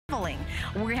traveling.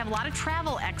 We're gonna have a lot of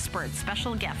travel experts,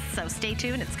 special guests, so stay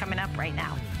tuned, it's coming up right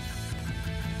now.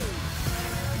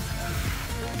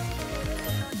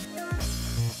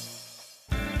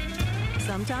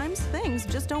 Sometimes things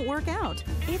just don't work out.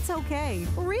 It's okay,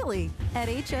 really. At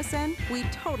HSN, we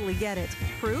totally get it.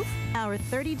 Proof? Our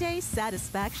 30-day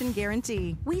satisfaction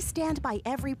guarantee. We stand by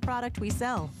every product we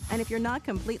sell. And if you're not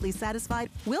completely satisfied,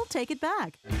 we'll take it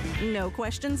back. No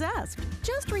questions asked.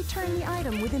 Just return the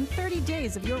item within 30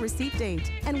 days of your receipt date,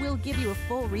 and we'll give you a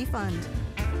full refund.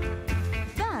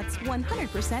 That's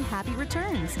 100% happy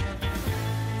returns.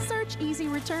 Search Easy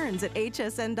Returns at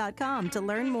hsn.com to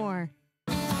learn more.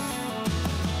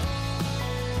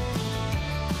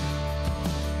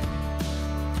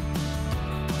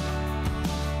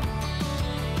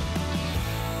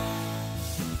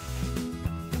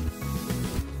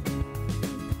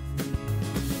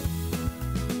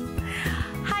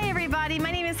 My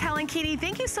name is Helen Keating.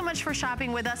 Thank you so much for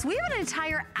shopping with us. We have an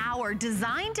entire hour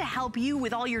designed to help you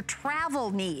with all your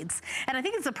travel needs. And I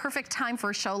think it's a perfect time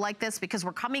for a show like this because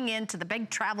we're coming into the big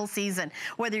travel season,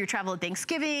 whether you're traveling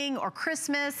Thanksgiving or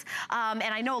Christmas. And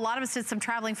I know a lot of us did some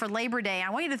traveling for Labor Day. I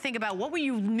want you to think about what were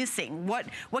you missing? What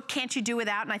can't you do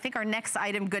without? And I think our next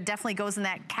item definitely goes in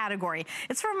that category.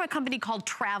 It's from a company called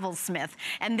Travel-Smith.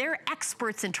 And they're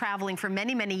experts in traveling for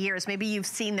many, many years. Maybe you've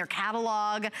seen their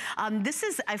catalog. This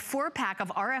is a 4-pack of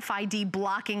RFID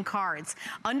blocking cards.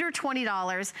 Under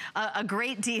 $20, a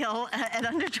great deal at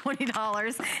under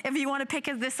 $20 if you want to pick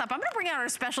this up. I'm going to bring out our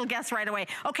special guest right away.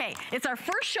 Okay, it's our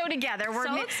first show together. We're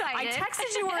so excited. I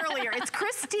texted you earlier. It's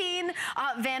Christine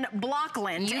Van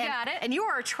Blockland. You got it. And you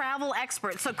are a travel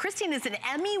expert. So Christine is an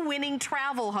Emmy-winning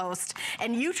travel host,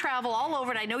 and you travel all over.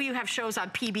 And I know you have shows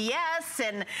on PBS.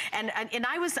 And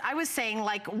I was saying,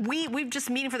 like, we've just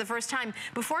meeting for the first time.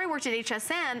 Before I worked at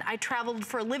HSN, I traveled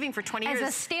for a living for 20 years. As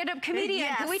a stand-up comedian.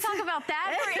 Yes. Can we talk about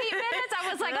that for 8 minutes?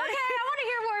 I was like, okay, I want to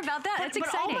hear more about that. It's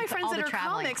exciting. But all my friends that are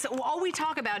comics, all we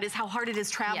talk about is how hard it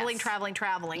is traveling,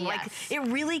 traveling. Yes. Like,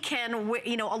 it really can,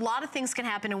 you know, a lot of things can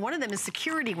happen, and one of them is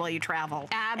security while you travel.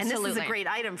 Absolutely. And this is a great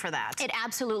item for that. It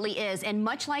absolutely is. And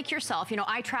much like yourself, you know,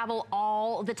 I travel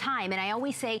all the time, and I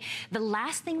always say the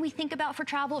last thing we think about for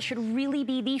travel should really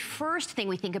be the first thing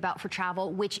we think about for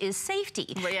travel, which is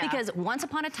safety. Yeah. Because once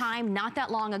upon a time, not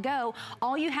that long ago,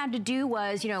 all you had to do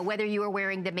was, you know, whether you were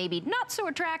wearing the maybe not so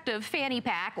attractive fanny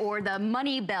pack or the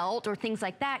money belt or things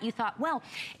like that, you thought, well,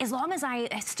 as long as I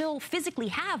still physically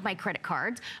have my credit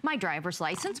cards, my driver's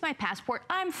license, my passport,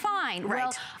 I'm fine. Right.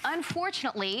 Well,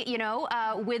 unfortunately, you know,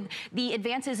 with the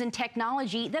advances in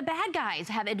technology, the bad guys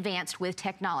have advanced with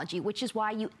technology, which is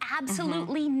why you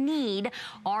absolutely need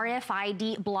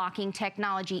RFID blocking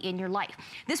technology in your life.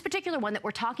 This particular one that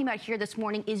we're talking about here this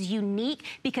morning is unique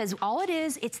because all it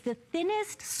is, it's the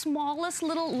thinnest, smallest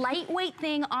little lightweight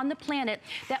thing on the planet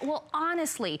that will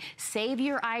honestly save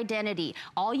your identity.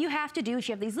 All you have to do is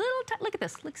you have these little, look at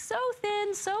this, looks so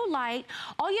thin, so light.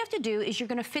 All you have to do is you're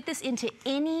gonna fit this into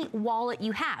any wallet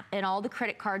you have, and all the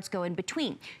credit cards go in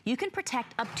between. You can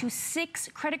protect up to 6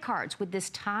 credit cards with this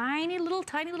tiny little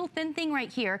thin thing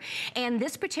right here. And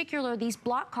these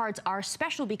block cards are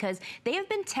special because they have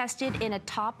been tested in a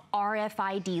top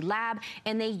RFID lab,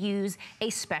 and they use a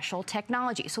special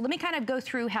technology. So let me kind of go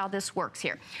through how this works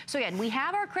here. So again, we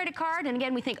have our credit card, and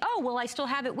again, we think, oh, well, I still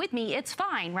have it with me. It's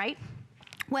fine, right?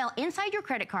 Well, inside your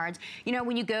credit cards, you know,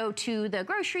 when you go to the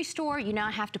grocery store, you now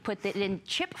have to put it in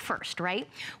chip first, right?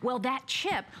 Well, that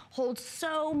chip holds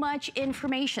so much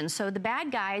information. So the bad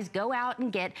guys go out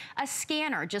and get a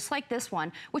scanner, just like this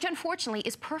one, which unfortunately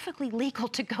is perfectly legal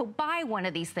to go buy one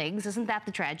of these things. Isn't that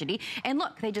the tragedy? And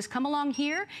look, they just come along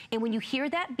here, and when you hear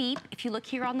that beep, if you look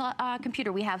here on the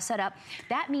computer we have set up,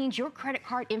 that means your credit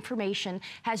card information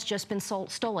has just been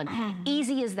stolen.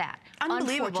 Easy as that.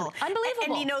 Unbelievable. Unbelievable.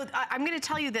 And you know, I'm going to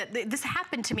tell you that this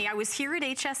happened to me. I was here at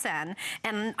HSN,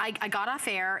 and I got off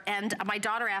air, and my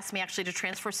daughter asked me actually to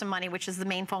transfer some money, which is the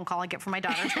main phone call I get from my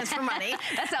daughter, transfer money.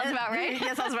 That sounds about right.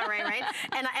 Yeah, sounds about right, right?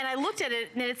 And I looked at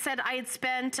it, and it said I had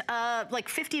spent like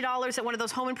 $50 at one of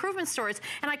those home improvement stores,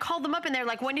 and I called them up, and they're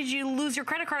like, when did you lose your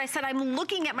credit card? I said, I'm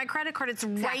looking at my credit card. It's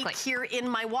right here in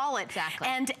my wallet. Exactly.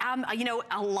 And, you know,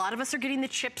 a lot of us are getting the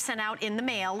chip sent out in the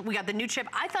mail. We got the new chip.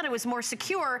 I thought it was more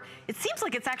secure. It seems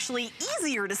like it's actually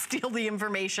easier to steal the information.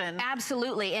 information.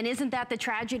 Absolutely, and isn't that the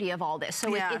tragedy of all this?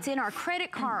 So it's in our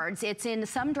credit cards, it's in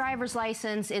some driver's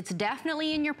license, it's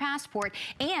definitely in your passport,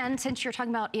 and since you're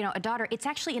talking about, you know, a daughter, it's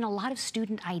actually in a lot of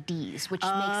student IDs, which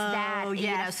makes that, you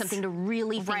know, something to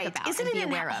really think about. Isn't it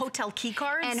in hotel key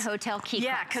cards? And hotel key cards.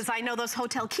 Yeah, because I know those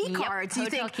hotel key cards.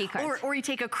 Key cards. Or you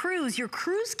take a cruise, your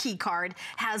cruise key card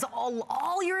has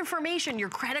all your information, your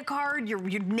credit card, your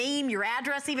name, your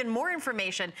address, even more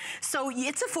information. So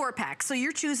it's a 4-pack. So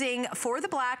you're choosing for the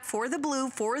black, for the blue,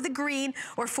 for the green,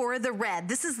 or for the red.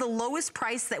 This is the lowest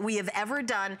price that we have ever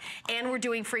done, and we're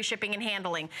doing free shipping and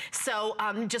handling. So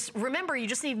just remember, you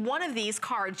just need one of these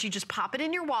cards. You just pop it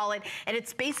in your wallet, and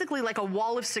it's basically like a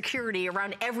wall of security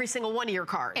around every single one of your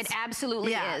cards. It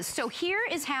absolutely is. So here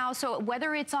is how, so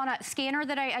whether it's on a scanner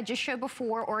that I just showed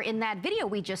before or in that video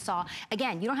we just saw,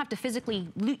 again, you don't have to physically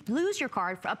lose your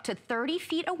card for up to 30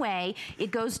 feet away.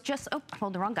 It goes just, oh,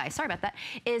 hold the wrong guy, sorry about that,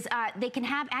 is they can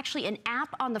have actually an app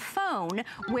on the phone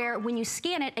where when you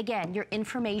scan it, again, your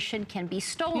information can be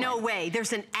stolen. No way,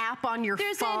 there's an app on your phone?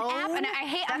 There's an app, and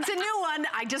that's a new one.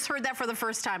 I just heard that for the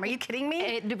first time. Are you kidding me?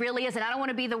 It really is, and I don't want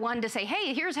to be the one to say,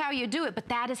 hey, here's how you do it, but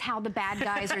that is how the bad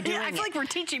guys are doing it. I feel like we're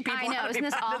teaching people. I know, isn't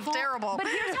this awful? That's terrible. But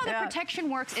here's how the protection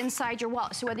works inside your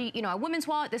wallet. So whether, you know, a women's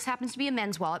wallet, this happens to be a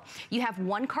men's wallet, you have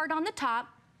one card on the top,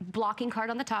 blocking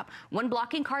card on the top, one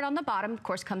blocking card on the bottom, of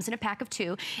course comes in a pack of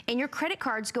 2, and your credit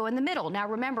cards go in the middle. Now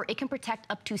remember, it can protect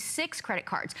up to 6 credit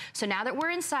cards. So now that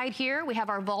we're inside here, we have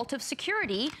our vault of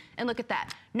security, and look at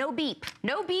that. No beep.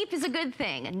 No beep is a good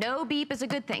thing. No beep is a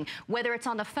good thing, whether it's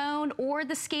on the phone or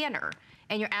the scanner.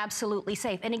 And you're absolutely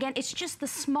safe. And again, it's just the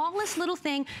smallest little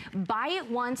thing. Buy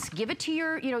it once, give it to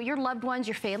your, you know, your loved ones,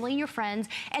 your family, your friends,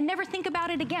 and never think about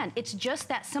it again. It's just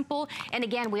that simple. And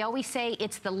again, we always say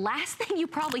it's the last thing you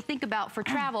probably think about for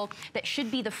travel that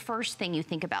should be the first thing you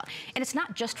think about. And it's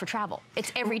not just for travel.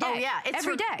 It's every day. Oh yeah, it's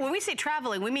every day. When we say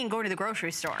traveling, we mean going to the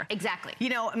grocery store. Exactly. You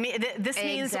know, this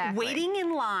means waiting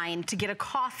in line to get a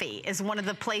coffee is one of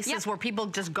the places where people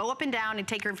just go up and down and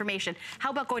take your information.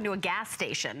 How about going to a gas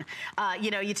station? You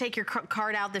know, you take your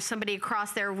card out, there's somebody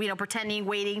across there, you know, pretending,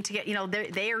 waiting to get, you know,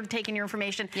 they are taking your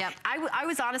information. I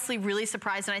was honestly really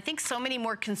surprised, and I think so many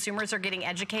more consumers are getting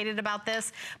educated about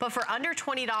this, but for under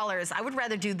 $20, I would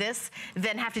rather do this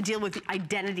than have to deal with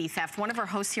identity theft. One of our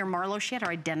hosts here, Marlo, she had her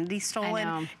identity stolen.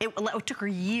 I know. It took her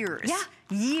years.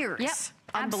 Years.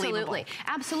 Absolutely.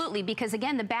 Absolutely, because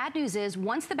again, the bad news is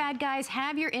once the bad guys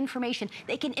have your information,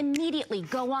 they can immediately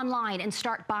go online and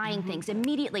start buying things.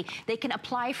 Immediately, they can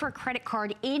apply for a credit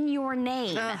card in your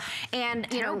name.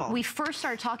 And you know, we first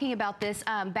started talking about this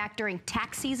back during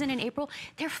tax season in April.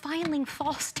 They're filing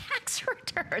false tax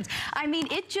returns. I mean,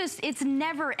 it's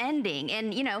never ending.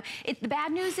 And you know, the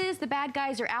bad news is the bad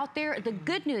guys are out there. The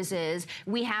good news is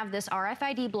we have this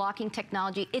RFID blocking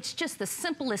technology. It's just the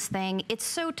simplest thing. It's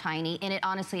so tiny, and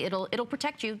honestly, it'll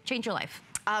protect you, change your life.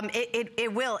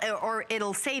 It will, or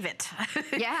it'll save it.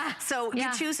 So you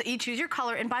choose your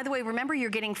color, and by the way, remember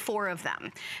you're getting 4 of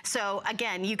them. So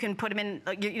again, you can put them in,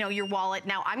 you know, your wallet.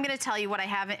 Now I'm going to tell you what I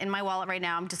have in my wallet right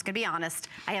now. I'm just going to be honest.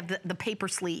 I have the paper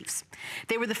sleeves.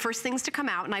 They were the first things to come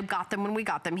out, and I got them when we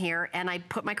got them here. And I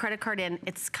put my credit card in.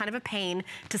 It's kind of a pain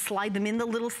to slide them in the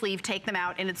little sleeve, take them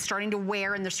out, and it's starting to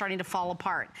wear and they're starting to fall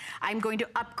apart. I'm going to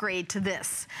upgrade to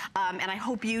this, and I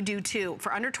hope you do too.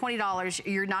 For under $20,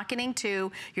 you're not getting 2.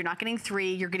 You're not getting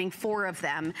 3, you're getting 4 of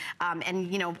them.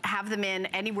 And you know, have them in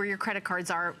anywhere your credit cards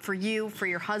are, for you, for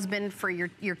your husband, for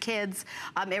your kids.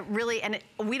 It really, and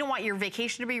we don't want your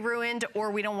vacation to be ruined,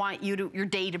 or we don't want your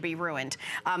day to be ruined.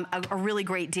 A really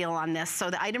great deal on this. So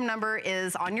the item number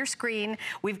is on your screen.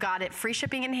 We've got it, free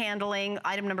shipping and handling,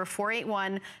 item number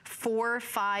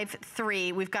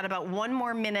 481453. We've got about 1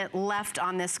 more minute left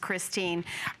on this, Christine.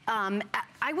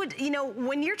 I would, you know,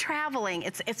 when you're traveling,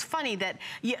 it's funny that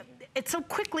it's so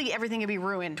quickly everything can be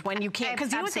ruined when you can't.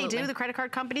 Because you know what they do, the credit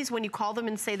card companies, when you call them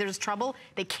and say there's trouble,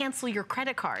 they cancel your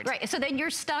credit card. Right, so then you're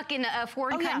stuck in a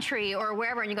foreign country or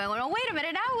wherever, and you're going, oh, wait a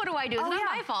minute, now what do I do? It's not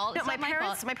my fault. No, my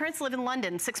parents live in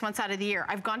London 6 months out of the year.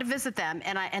 I've gone to visit them,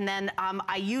 and then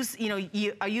I use, you know,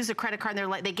 I use a credit card, and they're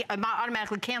like, they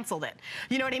automatically canceled it.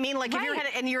 You know what I mean? Like if you're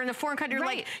and you're in a foreign country,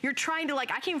 like you're trying to, like,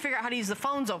 I can't even figure out how to use the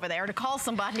phones over there to call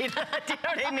somebody. Do you know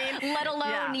what I mean? Let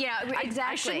alone, exactly.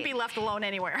 I shouldn't be left alone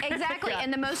anywhere. Exactly,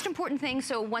 and the most important thing,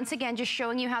 so once again, just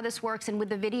showing you how this works, and with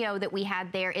the video that we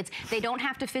had there, it's they don't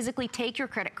have to physically take your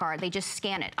credit card, they just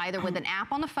scan it, either with an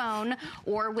app on the phone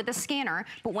or with a scanner,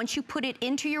 but once you put it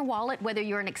into your wallet, whether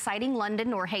you're in exciting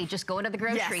London or, hey, just go into the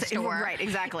grocery store. Right,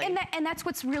 exactly. And that's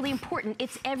what's really important.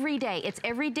 It's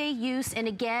everyday use, and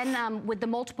again, with the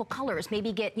multiple colors,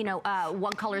 maybe get, you know,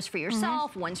 one color's for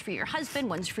yourself, one's for your husband,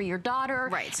 one's for your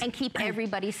daughter, and keep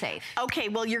everybody safe. Okay,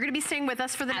 well, you're gonna be staying with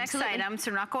us for the next item,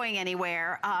 so we're not going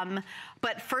anywhere.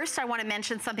 But first, I wanna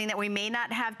mention something that we may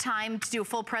not have time to do a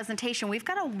full presentation. We've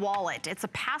got a wallet. It's a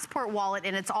passport wallet,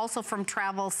 and it's also from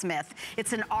TravelSmith.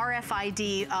 It's an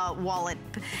RFID wallet,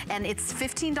 and it's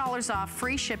 $15 off,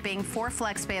 free shipping, for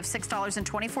FlexPay of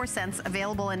 $6.24,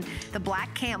 available in the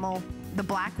black camel, the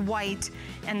black, white,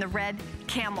 and the red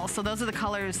camel. So those are the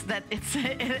colors that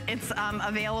it's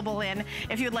available in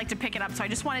if you would like to pick it up. So I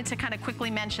just wanted to kind of quickly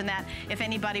mention that if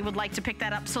anybody would like to pick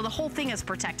that up. So the whole thing is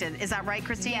protected. Is that right,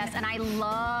 Christine? Yes, and I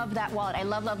love that wallet. I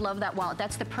love, love, love that wallet.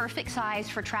 That's the perfect size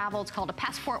for travel. It's called a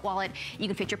passport wallet. You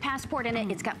can fit your passport in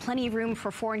it. It's got plenty of room for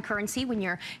foreign currency when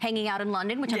you're hanging out in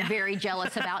London, which I'm very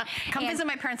jealous about. Come visit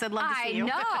my parents. I'd love to see you. I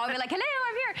know. I'll be like, hello,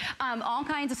 I'm here. All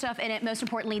kinds of stuff in it. Most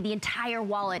importantly, the entire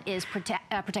wallet is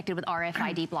protected with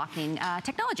RFID blocking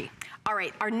technology. All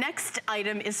right, our next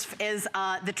item is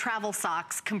the travel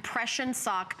socks, compression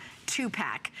sock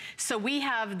 2-pack. So we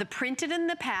have the printed and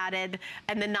the padded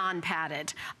and the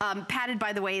non-padded. Padded,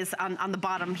 by the way, is on the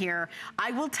bottom here.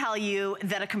 I will tell you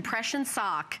that a compression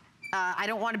sock, I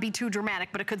don't want to be too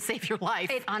dramatic, but it could save your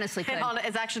life. It honestly could.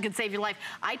 It actually could save your life.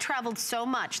 I traveled so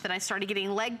much that I started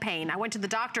getting leg pain. I went to the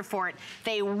doctor for it.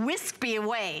 They whisked me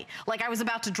away like I was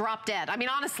about to drop dead. I mean,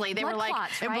 honestly, they Blood were like,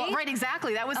 clots, right? Right,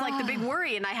 exactly. That was like the big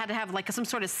worry, and I had to have like some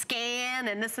sort of scan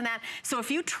and this and that. So if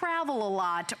you travel a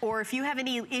lot, or if you have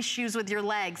any issues with your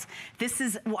legs, this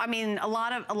is, I mean, a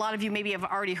lot of you maybe have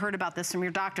already heard about this from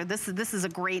your doctor. This is a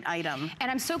great item.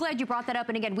 And I'm so glad you brought that up.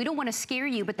 And again, we don't want to scare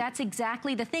you, but that's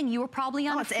exactly the thing. You were probably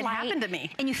on a flight. It happened to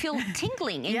me. And you feel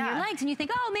tingling in your legs, and you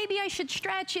think, oh, maybe I should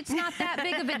stretch. It's not that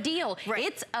big of a deal.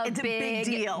 It's a big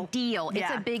deal.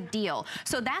 It's a big deal.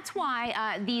 So that's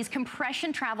why these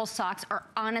compression travel socks are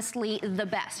honestly the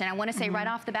best. And I want to say right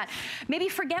off the bat, maybe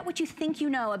forget what you think you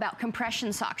know about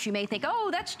compression socks. You may think, oh,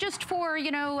 that's just for,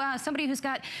 you know, somebody who's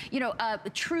got, you know, a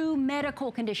true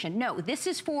medical condition. No, this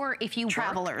is for if you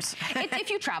travelers.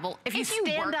 If you travel. If you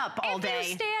stand up all day. If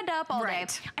you stand up all day.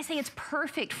 I say it's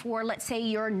perfect for, let's say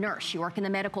you're a nurse, you work in the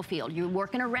medical field, you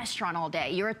work in a restaurant all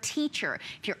day, you're a teacher.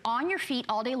 If you're on your feet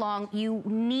all day long, you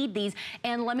need these.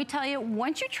 And let me tell you,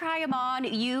 once you try them on,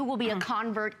 you will be a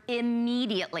convert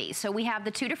immediately. So we have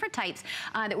the two different types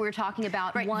that we were talking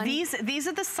about. Right. These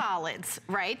are the solids,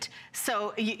 right?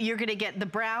 So you're gonna get the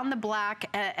brown, the black,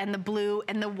 and the blue,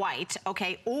 and the white,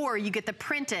 okay? Or you get the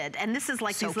printed, and this is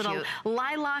like these little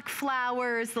lilac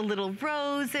flowers, the little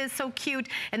roses, so cute.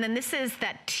 And then this is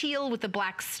that teal with the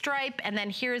black stripe, and then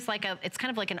here's like it's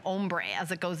kind of like an ombre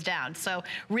as it goes down. So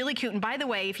really cute. And by the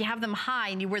way, if you have them high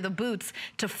and you wear the boots,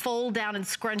 to fold down and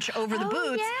scrunch over the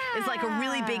boots is like a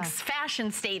really big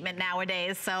fashion statement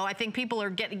nowadays. So I think people are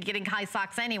getting high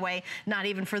socks anyway, not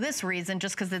even for this reason,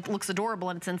 just because it looks adorable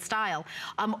and it's in style.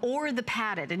 Or the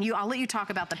padded, and I'll let you talk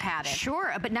about the padded.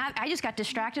 Sure, but now I just got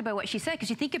distracted by what she said, because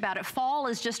you think about it, fall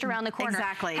is just around the corner.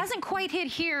 Exactly. Hasn't quite hit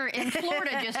here in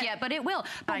Florida just yet, but it will.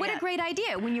 But what a great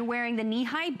idea. When you're wearing the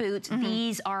knee-high boots,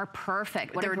 these are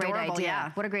perfect. What a great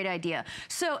idea. What a great idea.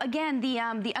 So again,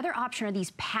 the other option are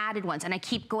these padded ones, and I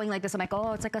keep going like this. I'm like,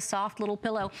 oh, it's like a soft little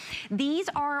pillow. These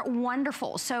are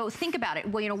wonderful. So think about it.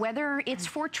 Well, you know, whether it's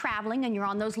for traveling and you're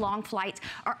on those long flights,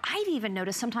 or I've even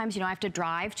noticed sometimes, you know, I have to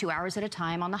drive 2 hours at a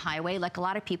time on the highway, like a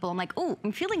lot of people. I'm like, oh,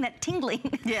 I'm feeling that tingling.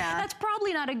 Yeah. That's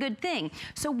probably not a good thing.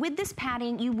 So with this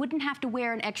padding, you wouldn't have to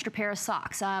wear an extra pair of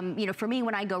socks. You know, for me,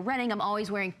 when I go running, I'm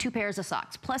always wearing 2 pairs of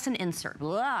socks, plus an insert.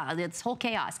 Blah, it's whole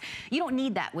chaos. You don't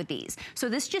need that with these. So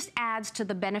this just adds to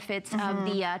the benefits of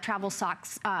the travel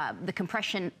socks, the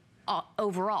compression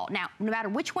overall. Now, no matter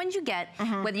which ones you get,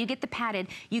 whether you get the padded,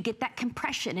 you get that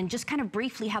compression. And just kind of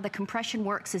briefly how the compression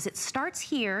works is it starts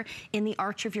here in the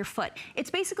arch of your foot. It's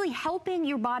basically helping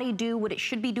your body do what it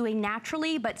should be doing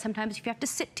naturally, but sometimes if you have to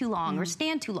sit too long or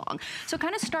stand too long. So it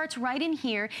kind of starts right in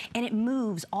here, and it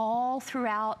moves all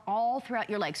throughout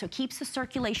your legs. So it keeps the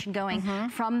circulation going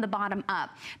from the bottom up.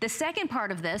 The second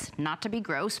part of this, not to be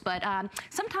gross, but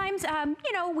sometimes,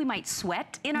 you know, we might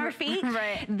sweat in our feet.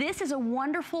 This is a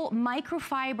wonderful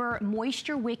microfiber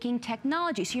moisture wicking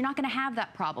technology. So you're not going to have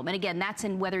that problem. And again, that's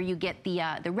in whether you get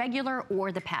the regular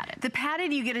or the padded. The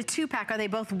padded, you get a 2-pack. Are they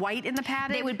both white in the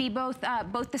padded? They would be both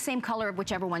the same color of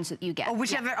whichever ones that you get. Oh,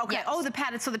 whichever. Yeah. Okay. Yes. Oh, the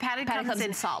padded. So the padded comes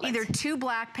in solids. Either 2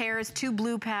 black pairs, 2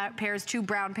 blue pairs, 2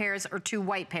 brown pairs, or 2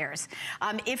 white pairs.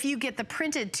 If you get the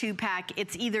printed 2-pack,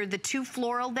 it's either the 2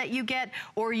 floral that you get,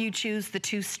 or you choose the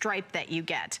 2 stripe that you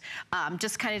get.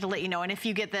 Just kind of to let you know. And if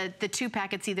you get the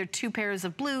 2-pack, it's either 2 pairs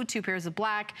of blue, 2 pairs of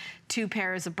black, 2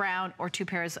 pairs of brown, or 2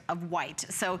 pairs of white.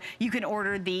 So you can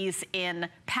order these in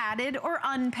padded or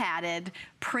unpadded,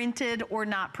 printed or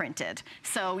not printed.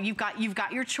 So you've got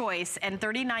your choice, and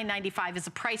 $39.95 is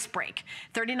a price break.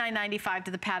 $39.95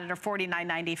 to the padded, or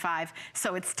 $49.95.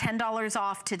 So it's $10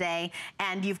 off today,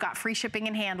 and you've got free shipping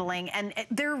and handling, and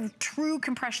they're true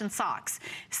compression socks.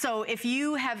 So if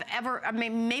you have ever, I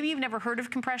mean, maybe you've never heard of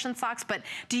compression socks, but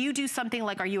do you do something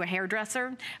like, are you a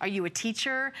hairdresser? Are you a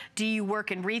teacher? Do you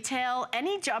work in retail?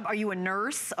 Any job? Are you a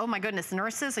nurse? Oh my goodness,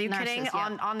 nurses? Are you kidding?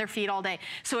 Yeah. On their feet all day.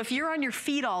 So if you're on your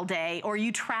feet all day, or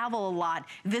you travel a lot,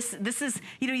 this is,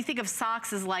 you know, you think of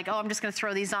socks as like, oh, I'm just gonna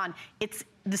throw these on. It's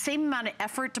the same amount of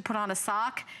effort to put on a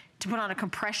sock, to put on a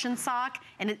compression sock,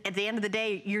 and at the end of the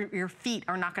day, your feet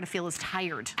are not gonna feel as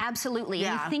tired. Absolutely.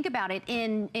 Yeah. And you think about it,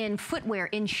 in footwear,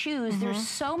 in shoes, there's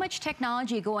so much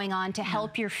technology going on to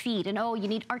help your feet. And oh, you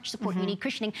need arch support, you need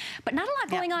cushioning, but not a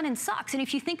lot going on in socks. And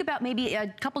if you think about maybe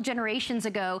a couple generations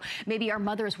ago, maybe our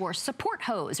mothers wore support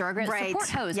hose, or our support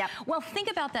hose. Well, think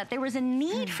about that. There was a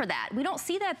need for that. We don't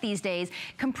see that these days.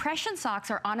 Compression socks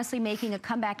are honestly making a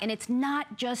comeback, and it's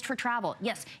not just for travel.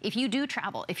 Yes, if you do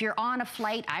travel, if you're on a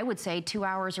flight, I would say 2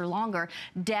 hours or longer,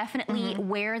 definitely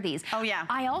wear these. Oh yeah.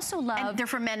 I also love... And they're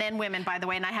for men and women, by the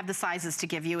way, and I have the sizes to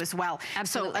give you as well.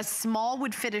 Absolutely. So a small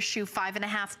would fit a shoe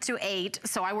 5.5 to 8,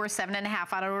 so I wear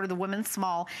 7.5. I'd order the women's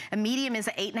small. A medium is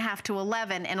 8.5 to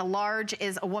 11, and a large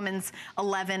is a woman's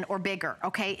 11 or bigger,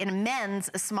 okay? In a men's,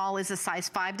 a small is a size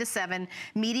 5 to 7,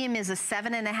 medium is a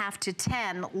 7.5 to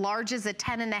 10, large is a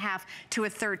 10.5 to a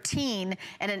 13,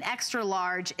 and an extra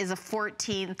large is a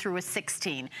 14 through a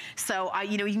 16. So,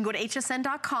 you know, you can go to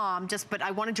hsn.com, but I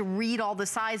wanted to read all the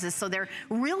sizes, so they're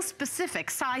real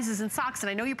specific sizes and socks, and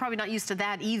I know you're probably not used to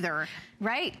that either.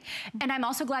 Right. And I'm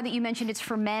also glad that you mentioned it's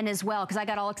for men as well, because I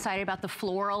got all excited about the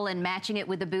floral and matching it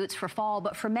with the boots for fall.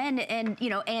 But for men and,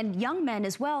 you know, and young men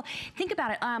as well, think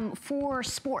about it, for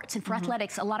sports and for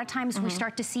athletics, a lot of times we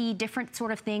start to see different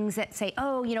sort of things that say,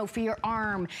 oh, you know, for your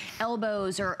arm,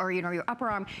 elbows, or you know, your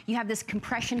upper arm, you have this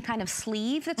compression kind of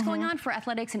sleeve that's going on for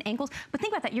athletics and ankles. But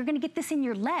think about that, you're going to get this in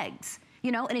your legs.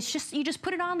 You know, and it's just, you just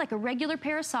put it on like a regular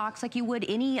pair of socks like you would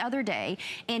any other day,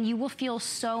 and you will feel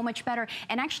so much better.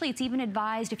 And actually, it's even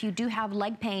advised if you do have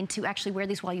leg pain to actually wear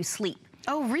these while you sleep.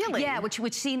 Oh, really? Yeah, which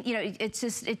seems, you know, it's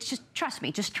just, trust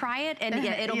me, just try it, and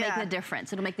yeah, it'll make the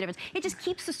difference. It'll make the difference. It just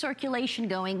keeps the circulation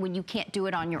going when you can't do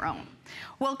it on your own.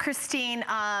 Well, Christine,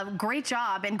 great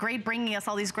job, and great bringing us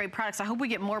all these great products. I hope we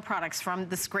get more products from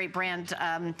this great brand.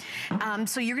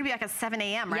 So you're going to be back at 7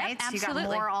 a.m., right? Yep, absolutely. So you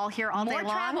got more all here all day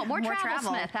long? More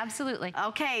travel, Smith, absolutely.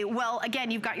 Okay, well, again,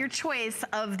 you've got your choice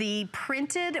of the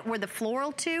printed, or the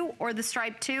floral 2, or the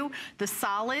striped 2, the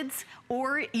solids,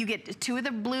 or you get 2 of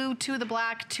the blue, 2 of the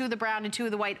black, 2 of the brown, and 2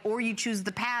 of the white, or you choose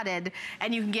the padded,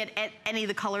 and you can get any of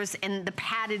the colors in the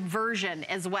padded version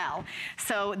as well.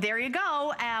 So there you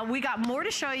go. We got more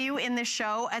to show you in this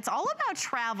show. It's all about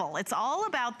travel. It's all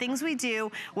about things we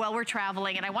do while we're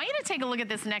traveling. And I want you to take a look at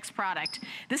this next product.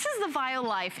 This is the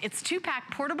VioLife. It's 2-pack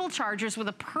portable chargers with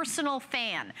a personal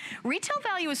fan. Retail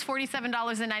value is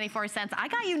 $47.94. I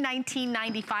got you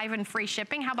 $19.95 in free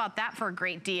shipping. How about that for a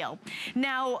great deal?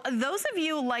 Now, those of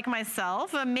you like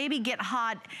myself maybe get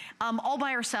hot all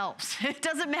by ourselves. It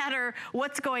doesn't matter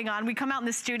what's going on. We come out in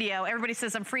the studio, everybody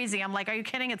says I'm freezing. I'm like, are you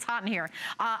kidding? It's hot in here.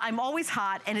 I'm always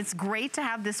hot, and it's great to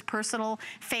have this personal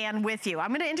fan with you. I'm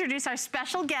going to introduce our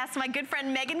special guest, my good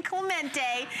friend Megan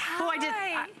Clemente, who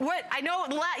I know,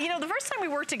 you know, the first time we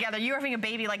worked together, you were having a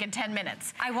baby like in 10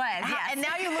 minutes. I was, yes. And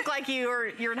now you look like you're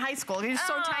in high school. You're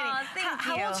so tiny.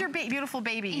 How old's your beautiful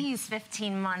baby? He's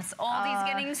 15 months old. He's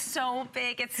getting so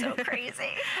big. It's so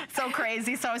crazy. So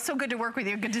crazy. So it's so good to work with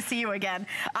you. Good to see you again.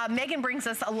 Megan brings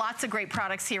us lots of great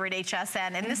products here at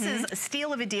HSN, and this is a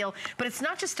steal of a deal, but it's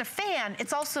not just a fan,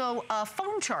 it's also a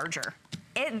phone charger.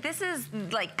 This is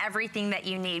like everything that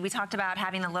you need. We talked about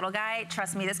having the little guy.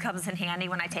 Trust me, this comes in handy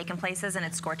when I take him places and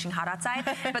it's scorching hot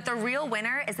outside. But the real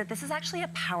winner is that this is actually a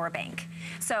power bank.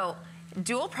 So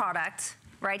dual product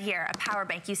right here, a power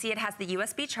bank. You see it has the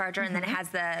USB charger, and then it has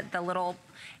the little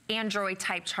Android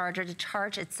type charger to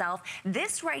charge itself.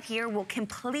 This right here will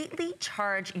completely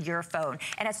charge your phone.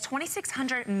 It has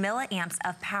 2,600 milliamps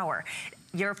of power.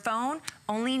 Your phone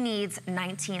only needs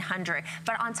 $1,900.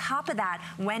 But on top of that,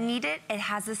 when needed, it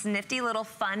has this nifty little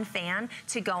fun fan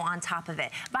to go on top of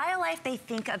it. BioLife, they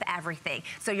think of everything.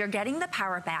 So you're getting the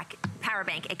power bank.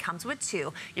 It comes with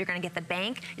 2. You're gonna get the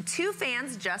bank, 2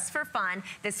 fans just for fun,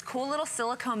 this cool little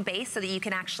silicone base so that you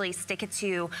can actually stick it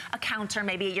to a counter,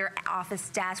 maybe at your office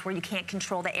desk where you can't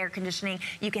control the air conditioning.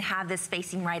 You can have this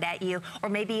facing right at you, or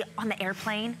maybe on the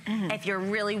airplane. If you're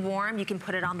really warm, you can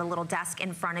put it on the little desk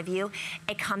in front of you.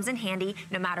 It comes in handy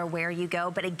no matter where you go.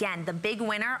 But again, the big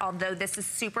winner, although this is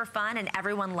super fun and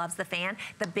everyone loves the fan,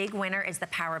 the big winner is the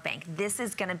power bank. This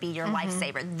is gonna be your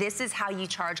lifesaver. This is how you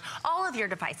charge all of your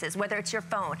devices, whether it's your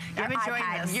phone, your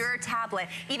iPad, your tablet,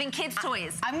 even kids'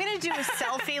 toys. I'm gonna do a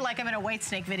selfie like I'm in a White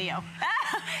Snake video.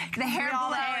 The hair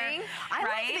blowing, I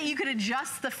like that you could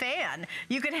adjust the fan.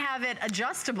 You could have it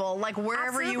adjustable, like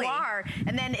wherever you are,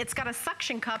 and then it's got a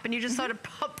suction cup, and you just sort of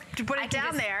put it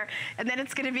down there, and then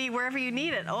it's gonna be wherever you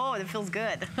need it. Oh, it feels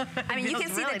good. I mean, you can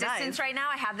see the distance right now.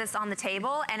 I have this on the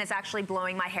table, and it's actually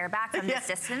blowing my hair back from this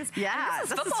distance. Yeah,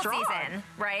 this is football season,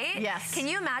 right? Yes. Can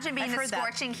you imagine being in the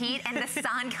scorching heat and the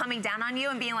sun coming down on you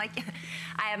and being like,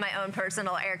 I have my own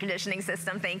personal air conditioning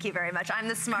system, thank you very much. I'm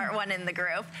the smart one in the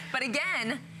group. But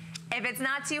again, if it's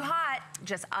not too hot,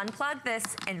 just unplug this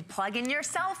and plug in your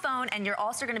cell phone, and you're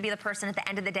also gonna be the person at the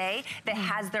end of the day that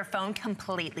has their phone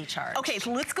completely charged. Okay,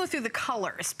 so let's go through the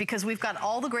colors, because we've got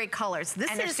all the great colors.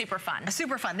 And they're super fun.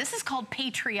 Super fun. This is called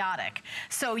Patriotic.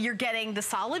 So you're getting the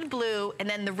solid blue, and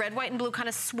then the red, white, and blue kind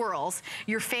of swirls.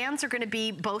 Your fans are gonna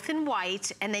be both in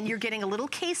white, and then you're getting a little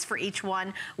case for each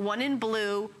one in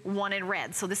blue, one in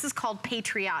red. So this is called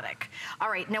Patriotic.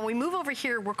 All right, now we move over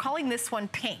here, we're calling this one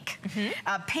Pink.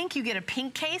 Pink, you get a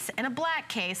pink case and a black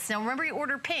case. Now remember, you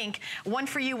order pink, one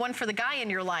for you, one for the guy in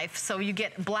your life. So you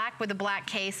get black with a black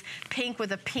case, pink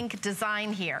with a pink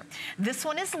design here. This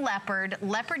one is leopard.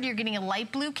 Leopard, you're getting a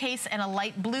light blue case and a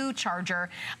light blue charger,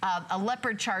 a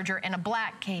leopard charger, and a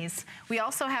black case. We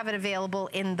also have it available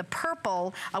in the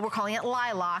purple. We're calling it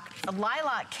lilac. A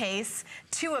lilac case,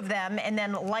 2 of them, and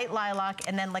then light lilac,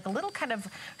 and then like a little kind of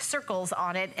circles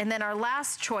on it. And then our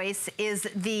last choice is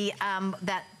the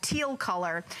that teal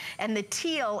color, and the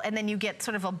teal, and then you get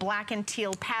sort of a black and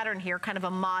teal pattern here, kind of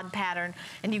a mod pattern,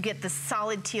 and you get the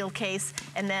solid teal case,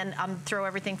 and then throw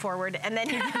everything forward, and then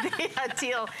you get the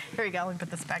teal. Here we go, let me put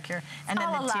this back here. And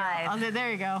then the teal. Oh,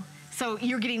 there you go. So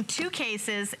you're getting 2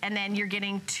 cases, and then you're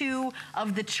getting 2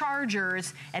 of the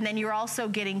chargers, and then you're also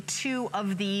getting 2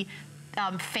 of the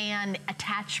fan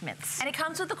attachments. And it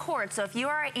comes with the cord, so if you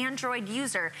are an Android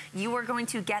user, you are going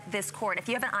to get this cord. If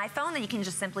you have an iPhone, then you can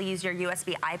just simply use your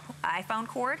USB iPhone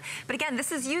cord. But again,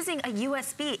 this is using a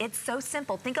USB. It's so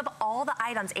simple. Think of all the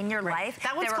items in your life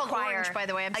that one's called orange, by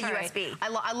the way. I'm sorry. A USB.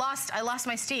 I lost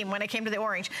my steam when I came to the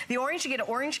orange. The orange, you get an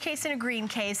orange case and a green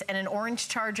case, and an orange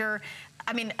charger.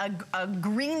 I mean, a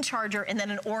green charger and then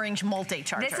an orange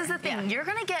multi-charger. This is the thing. You're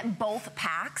going to get both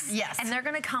packs. Yes. And they're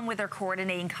going to come with their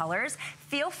coordinating colors.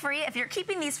 Feel free, if you're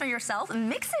keeping these for yourself,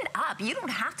 mix it up. You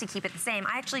don't have to keep it the same.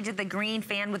 I actually did the green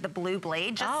fan with the blue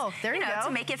blade. Just, there you go.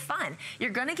 To make it fun. You're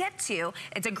going to get 2.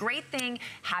 It's a great thing.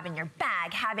 Have in your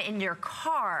bag. Have it in your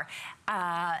car.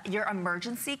 Your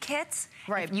emergency kits.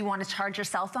 Right. If you want to charge your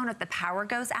cell phone if the power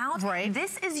goes out. Right.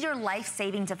 This is your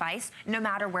life-saving device no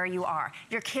matter where you are.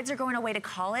 Your kids are going away to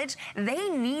college. They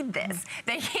need this.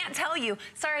 They can't tell you,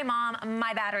 sorry, Mom,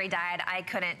 my battery died. I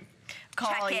couldn't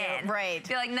check in. Right.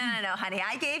 Be like, no, honey,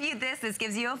 I gave you this. This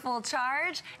gives you a full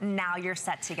charge. Now you're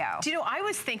set to go. Do you know, I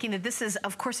was thinking that this is,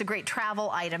 of course, a great travel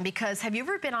item, because have you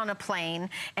ever been on a plane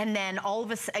and then all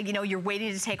of a sudden, you know, you're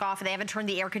waiting to take off and they haven't turned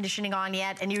the air conditioning on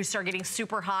yet and you start getting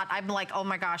super hot? I'm like, oh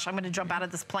my gosh, I'm going to jump out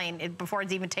of this plane before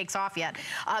it even takes off yet.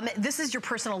 This is your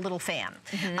personal little fan.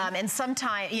 And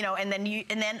sometimes, you know, and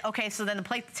then okay, so then the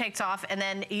plane takes off, and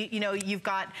then you know, you've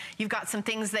got some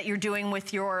things that you're doing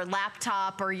with your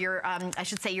laptop or your I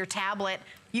should say your tablet.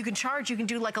 You can charge, you can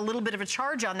do like a little bit of a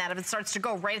charge on that if it starts to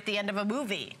go right at the end of a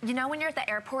movie. You know, when you're at the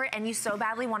airport and you so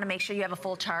badly want to make sure you have a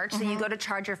full charge, so you go to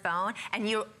charge your phone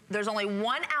and there's only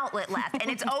one outlet left,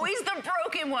 and it's always the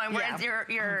broken one where it's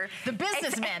your the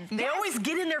businessmen. They always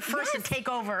get in there first and take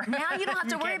over. Now you don't have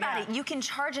to worry about it. You can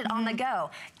charge it on the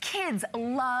go. Kids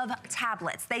love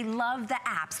tablets. They love the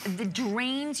apps. It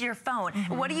drains your phone.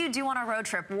 What do you do on a road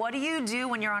trip? What do you do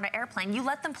when you're on an airplane? You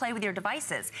let them play with your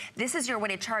devices. This is your way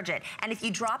to charge it. And if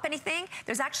you drop anything,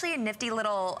 there's actually a nifty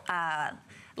little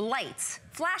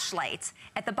flashlight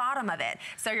at the bottom of it.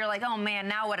 So you're like, oh man,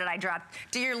 now what did I drop?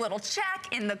 Do your little check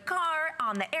in the car,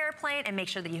 on the airplane, and make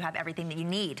sure that you have everything that you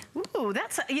need. Ooh,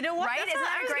 that's, you know what? Right? Isn't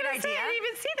that a great idea? I didn't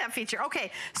even see that feature.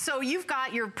 Okay, so you've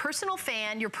got your personal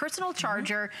fan, your personal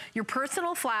charger, your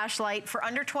personal flashlight for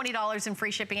under $20 in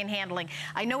free shipping and handling.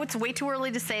 I know it's way too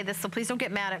early to say this, so please don't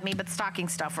get mad at me, but stocking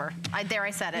stuffer. There,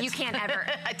 I said it. You can't ever.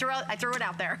 I threw it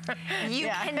out there. You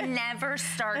can never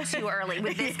start too early.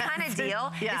 With this kind of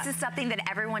deal, this is something that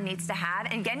everyone needs to have.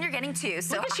 And again, you're getting two.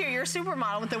 So look at you, you're a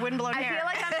supermodel with the windblown hair. I feel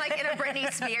like I'm like in a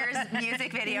Britney Spears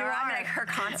music video. I'm at her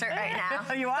concert right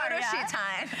now. You are, Photo shoot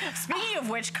time. Speaking of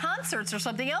which, concerts are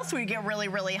something else where you get really,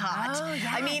 really hot. Oh, yes.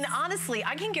 I mean, honestly,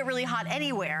 I can get really hot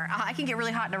anywhere. I can get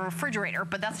really hot in a refrigerator,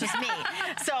 but that's just me.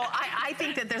 So I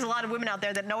think that there's a lot of women out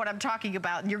there that know what I'm talking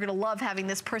about, and you're gonna love having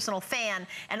this personal fan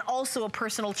and also a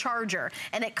personal charger.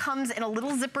 And it comes in a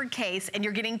little zippered case, and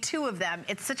you're getting two of them.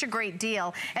 It's such a great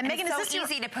deal. And Megan, it's is this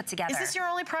easy to put together. Is this your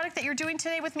only product that you're doing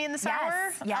today with me in this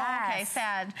hour? Yes. Oh, okay,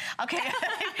 sad. Okay.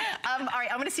 All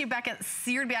right, I'm gonna see you back at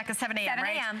 7 a.m., 7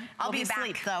 right? a.m. I'll be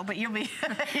asleep though, but you'll be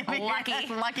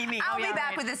lucky me. I'll be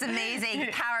back with this amazing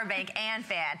power bank and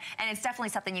fan, and it's definitely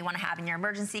something you want to have in your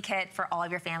emergency kit for all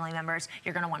of your family members.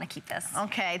 You're going to want to keep this.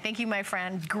 Okay, thank you, my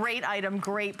friend. Great item,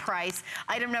 great price.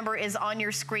 Item number is on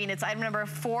your screen. It's item number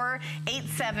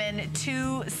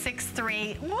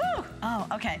 487263. Woo! Oh,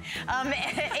 okay.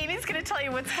 Amy's going to tell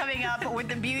you what's coming up with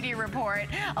the beauty report.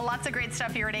 Lots of great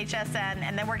stuff here at HSN,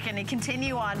 and then we're going to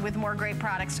continue on with more great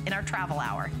products in our travel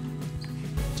hour.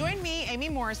 Join me, Amy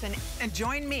Morrison, and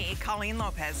join me, Colleen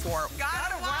Lopez, for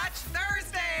Gotta Watch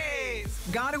Thursdays!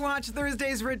 Gotta Watch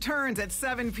Thursdays returns at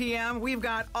 7 p.m. We've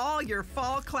got all your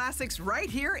fall classics right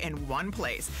here in one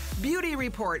place. Beauty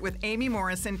Report with Amy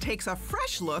Morrison takes a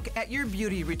fresh look at your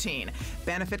beauty routine.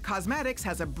 Benefit Cosmetics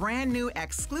has a brand new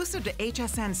exclusive to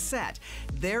HSN set.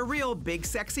 Their real big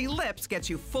sexy lips gets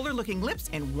you fuller looking lips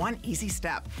in one easy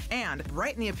step. And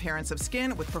brighten the appearance of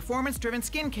skin with performance-driven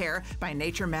skincare by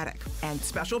Nature Medic. And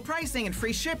special pricing and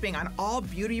free shipping on all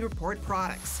Beauty Report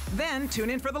products. Then tune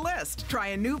in for the list. Try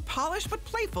a new polished but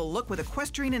playful look with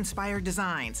equestrian-inspired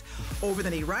designs.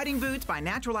 Over-the-knee riding boots by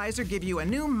Naturalizer give you a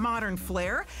new modern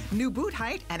flair. New boot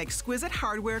height and exquisite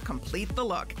hardware complete the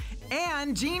look.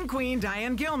 And Jean Queen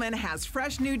Diane Gilman has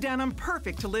fresh new denim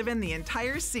perfect to live in the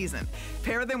entire season.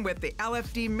 Pair them with the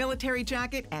LFD military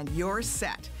jacket and you're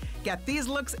set. Get these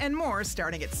looks and more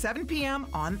starting at 7 p.m.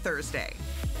 on Thursday.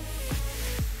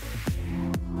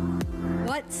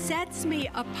 What sets me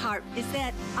apart is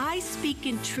that I speak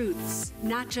in truths,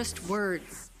 not just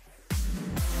words.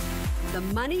 The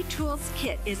Money Tools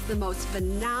Kit is the most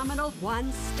phenomenal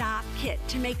one-stop kit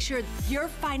to make sure your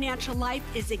financial life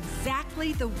is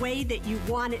exactly the way that you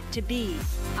want it to be.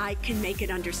 I can make it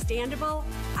understandable,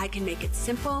 I can make it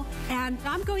simple, and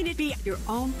I'm going to be your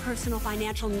own personal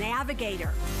financial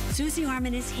navigator. Susie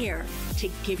Orman is here to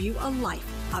give you a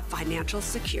life of financial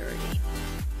security.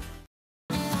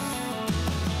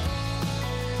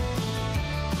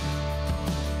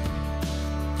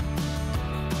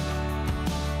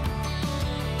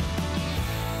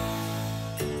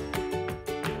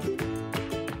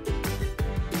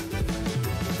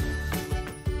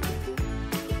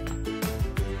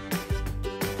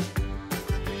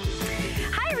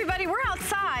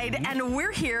 And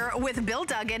we're here with Bill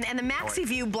Duggan and the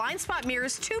MaxiView Blind Spot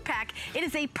Mirrors 2-pack. It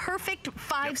is a perfect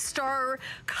 5-star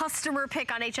customer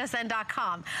pick on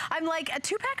hsn.com. I'm like, a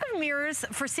 2-pack of mirrors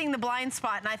for seeing the blind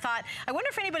spot, and I thought, I wonder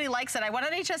if anybody likes it. I went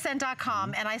on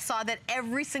hsn.com and I saw that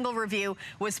every single review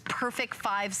was perfect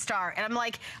 5-star. And I'm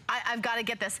like, I've got to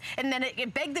get this. And then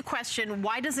it begged the question,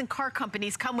 why doesn't car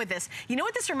companies come with this? You know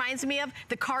what this reminds me of?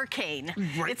 The car cane.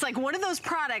 Right. It's like one of those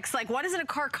products, like why doesn't a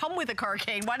car come with a car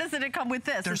cane? Why doesn't it come with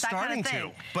this? They're starting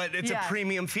to, but it's a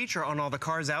premium feature on all the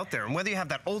cars out there. And whether you have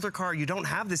that older car, you don't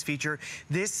have this feature,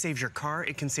 this saves your car,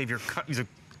 it can save your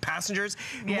passengers.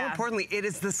 More importantly, it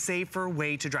is the safer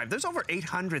way to drive. There's over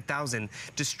 800,000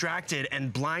 distracted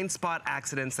and blind spot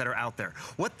accidents that are out there.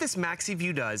 What this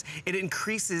MaxiView does, it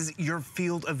increases your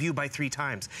field of view by 3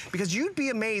 times, because you'd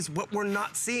be amazed what we're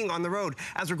not seeing on the road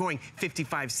as we're going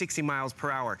 55, 60 miles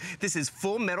per hour. This is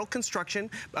full metal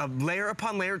construction, layer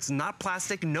upon layer. It's not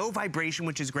plastic, no vibration,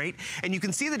 which is great. And you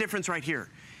can see the difference right here.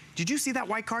 Did you see that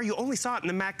white car? You only saw it in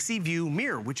the MaxiView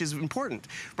mirror, which is important.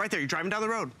 Right there, you're driving down the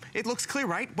road. It looks clear,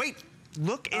 right? Wait,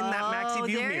 look in that MaxiView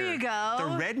mirror. There you go.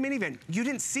 The red minivan. You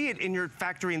didn't see it in your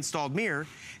factory installed mirror.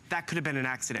 That could have been an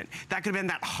accident. That could have been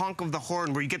that honk of the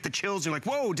horn where you get the chills, you're like,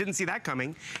 whoa, didn't see that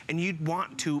coming. And you'd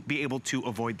want to be able to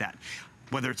avoid that.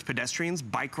 Whether it's pedestrians,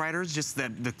 bike riders, just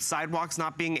the sidewalks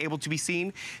not being able to be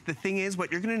seen. The thing is,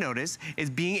 what you're gonna notice is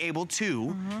being able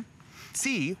to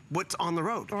see what's on the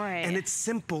road. Right. And it's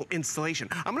simple installation.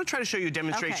 I'm gonna try to show you a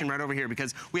demonstration right over here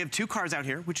because we have 2 cars out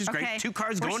here, which is great. 2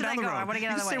 cars going down the road. I want to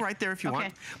get out of the way. You can stay right there if you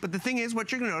want. But the thing is,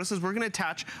 what you're gonna notice is we're gonna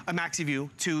attach a MaxiView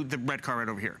to the red car right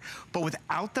over here. But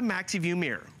without the MaxiView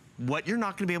mirror, what you're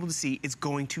not gonna be able to see is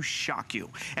going to shock you.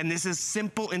 And this is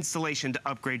simple installation to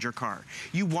upgrade your car.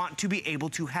 You want to be able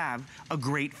to have a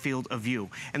great field of view.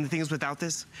 And the thing is, without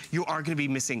this, you are gonna be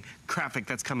missing traffic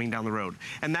that's coming down the road.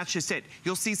 And that's just it.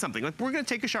 You'll see something. Like, we're gonna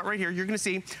take a shot right here. You're gonna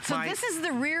see this is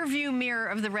the rear view mirror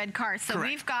of the red car. So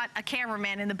we've got a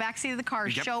cameraman in the backseat of the car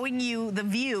showing you the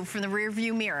view from the rear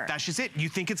view mirror. That's just it. You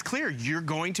think it's clear. You're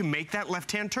going to make that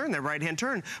left-hand turn, that right-hand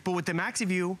turn. But with the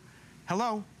MaxiView,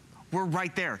 hello, we're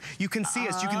right there. You can see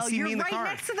us. You can see me in the car. You're right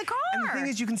next to the car. And the thing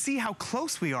is, you can see how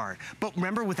close we are. But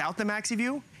remember, without the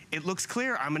MaxiView, it looks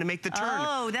clear. I'm gonna make the turn.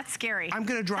 Oh, that's scary. I'm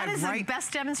gonna drive right. That is the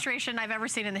best demonstration I've ever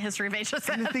seen in the history of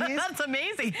HSN. And the thing is, that's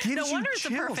amazing. No wonder it's a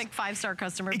perfect 5-star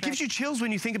customer pick. It gives you chills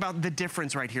when you think about the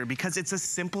difference right here because it's a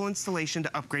simple installation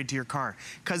to upgrade to your car.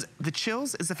 Because the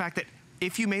chills is the fact that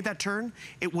if you made that turn,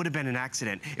 it would have been an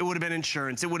accident. It would have been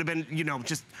insurance. It would have been, you know,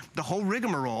 just the whole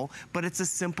rigmarole, but it's a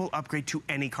simple upgrade to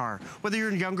any car. Whether you're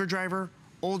a younger driver,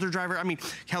 older driver. I mean,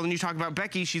 Helen, you talk about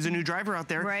Becky. She's a new driver out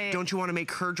there. Right. Don't you want to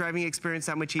make her driving experience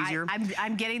that much easier?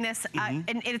 I'm getting this, and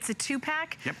it's a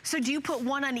 2-pack. Yep. So do you put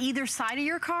one on either side of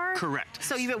your car? Correct.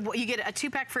 So you get a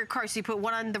 2-pack for your car. So you put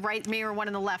one on the right mirror, one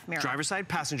on the left mirror. Driver side,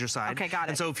 passenger side. Okay, got it.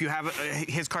 And so if you have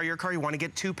his car, your car, you want to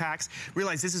get 2 packs.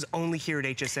 Realize this is only here at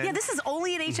HSN. Yeah, this is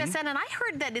only at HSN, and I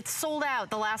heard that it's sold out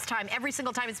the last time. Every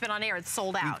single time it's been on air, it's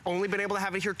sold out. We've only been able to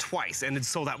have it here twice, and it's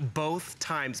sold out both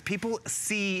times. People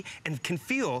see and can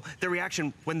feel the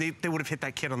reaction when they would have hit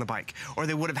that kid on the bike, or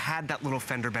they would have had that little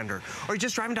fender bender, or you're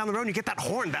just driving down the road and you get that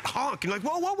horn, that honk, and you're like,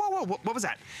 whoa, whoa, whoa, whoa, what was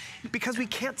that? Because we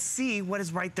can't see what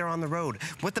is right there on the road.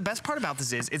 What the best part about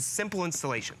this is simple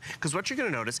installation, because what you're gonna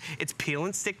notice, it's peel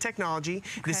and stick technology.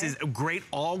 This is a great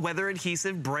all-weather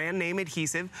adhesive, brand name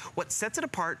adhesive. What sets it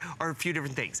apart are a few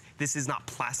different things. This is not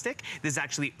plastic. This is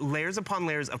actually layers upon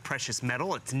layers of precious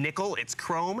metal. It's nickel, it's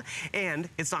chrome, and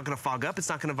it's not gonna fog up, it's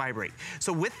not gonna vibrate.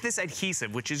 So with this adhesive,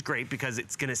 which is great because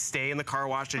it's gonna stay in the car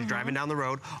wash as you're driving down the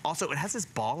road. Also, it has this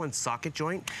ball and socket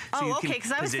joint. So okay,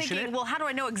 because I was thinking, well, how do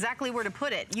I know exactly where to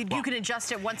put it? You can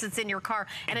adjust it once it's in your car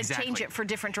and change it for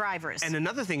different drivers. And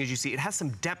another thing is, you see, it has some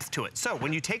depth to it. So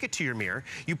when you take it to your mirror,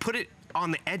 you put it on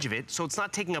the edge of it, so it's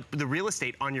not taking up the real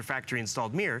estate on your factory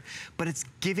installed mirror, but it's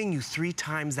giving you 3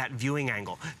 times that viewing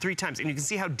angle, 3 times. And you can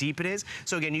see how deep it is.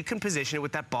 So again, you can position it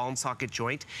with that ball and socket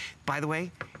joint. By the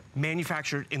way,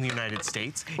 manufactured in the United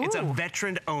States. Ooh. It's a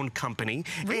veteran-owned company.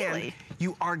 Really? And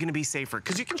you are gonna be safer.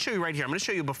 Because you can show you right here, I'm gonna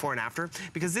show you before and after,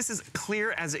 because this is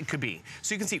clear as it could be.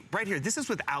 So you can see right here, this is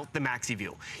without the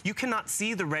MaxiView. You cannot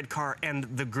see the red car and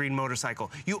the green motorcycle.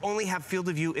 You only have field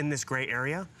of view in this gray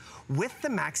area. With the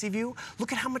MaxiView,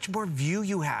 look at how much more view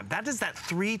you have. That is that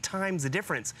 3 times the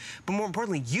difference. But more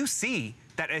importantly, you see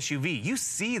that SUV, you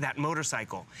see that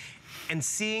motorcycle. And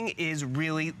seeing is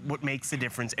really what makes the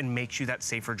difference and makes you that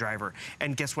safer driver.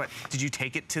 And guess what? Did you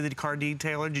take it to the car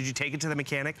detailer? Did you take it to the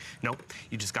mechanic? Nope.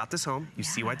 You just got this home. You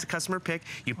see why it's a customer pick.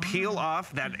 You peel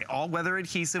off that all-weather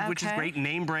adhesive, which is great,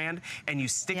 name brand, and you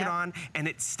stick it on, and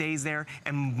it stays there.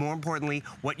 And more importantly,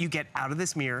 what you get out of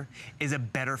this mirror is a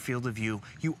better field of view.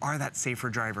 You are that safer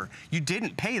driver. You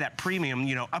didn't pay that premium,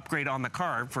 you know, upgrade on the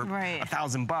car for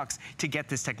 $1,000 to get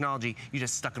this technology. You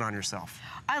just stuck it on yourself.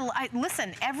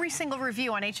 Listen, every single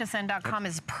review on hsn.com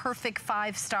is perfect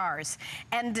 5 stars.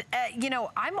 And, you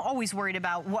know, I'm always worried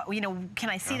about what, you know, can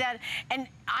I see that? And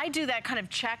I do that kind of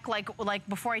check, like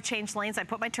before I change lanes, I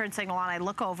put my turn signal on, I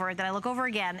look over, then I look over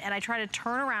again, and I try to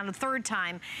turn around a 3rd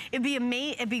time. It'd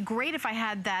be great if I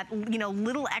had that, you know,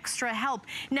 little extra help.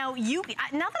 Now, now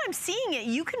that I'm seeing it,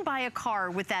 you can buy a car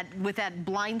with that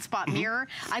blind spot mirror.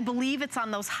 I believe it's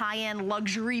on those high-end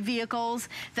luxury vehicles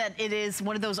that it is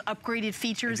one of those upgraded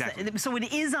features. So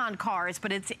it is on cars,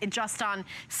 but it's just on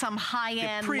some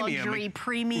high-end luxury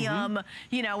premium,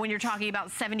 you know, when you're talking about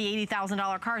 $70,000,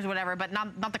 $80,000 cars or whatever, but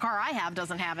not the car I have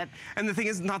doesn't have it. And the thing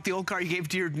is, not the old car you gave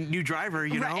to your new driver,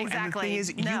 you know? Exactly. And the thing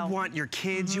is, you want your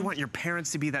kids, you want your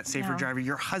parents to be that safer driver,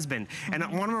 your husband. And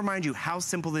I want to remind you how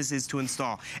simple this is to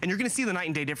install. And you're going to see the night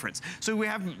and day difference. So we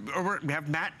have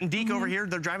Matt and Deke over here.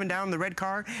 They're driving down the red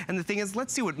car. And the thing is,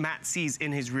 let's see what Matt sees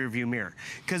in his rear view mirror.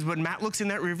 Because when Matt looks in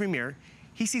that rear view mirror,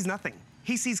 he sees nothing.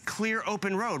 He sees clear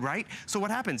open road, right? So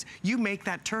what happens? You make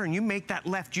that turn, you make that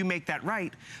left, you make that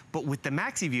right, but with the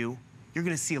MaxiView, you're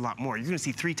gonna see a lot more. You're gonna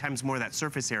see 3 times more of that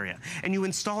surface area, and you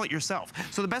install it yourself.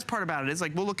 So the best part about it is,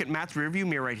 like, we'll look at Matt's rear view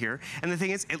mirror right here, and the thing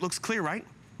is, it looks clear, right?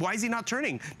 Why is he not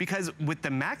turning? Because with the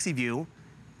MaxiView,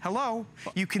 hello,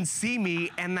 you can see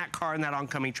me and that car and that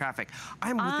oncoming traffic.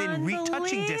 I'm within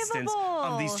retouching distance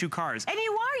of these two cars. And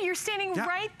you're standing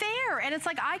right there. And it's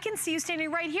like, I can see you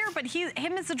standing right here, but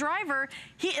him as the driver,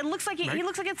 it looks like he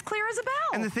looks like it's clear as a bell.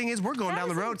 And the thing is, we're going down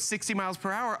the road 60 miles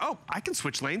per hour. Oh, I can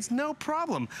switch lanes, no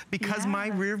problem, because my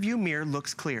rear view mirror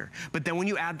looks clear. But then when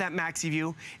you add that maxi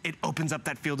view, it opens up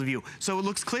that field of view. So it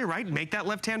looks clear, right? Make that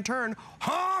left-hand turn.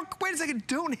 Honk! Wait a second,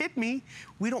 don't hit me.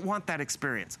 We don't want that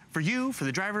experience. For you, for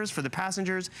the drivers, for the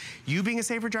passengers, you being a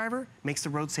safer driver makes the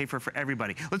road safer for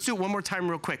everybody. Let's do it one more time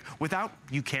real quick. Without,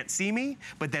 you can't see me,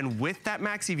 but then with that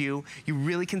maxi view, you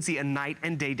really can see a night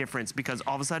and day difference because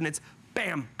all of a sudden it's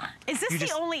bam. Is this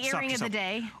the only airing of the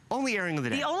day? Only airing of the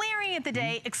day. The only airing of the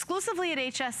day, exclusively at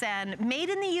HSN, made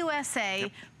in the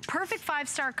USA, perfect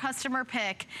 5-star customer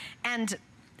pick, and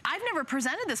I've never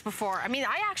presented this before. I mean,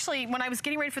 I actually, when I was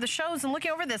getting ready for the shows and looking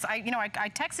over this, I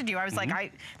texted you. I was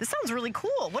like, this sounds really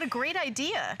cool. What a great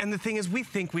idea. And the thing is, we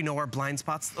think we know our blind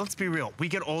spots. Let's be real. We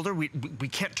get older, we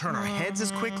can't turn our heads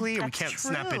as quickly, or we can't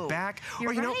snap it back.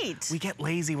 You're or, we get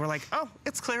lazy. We're like, oh,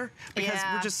 it's clear. Because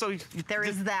we're just so... There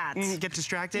is that. Get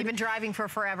distracted. You've been driving for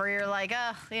forever. You're like,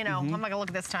 I'm not going to look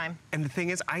at this time. And the thing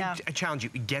is, I challenge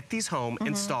you, get these home,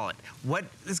 install it. What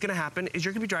is going to happen is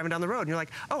you're going to be driving down the road, and you're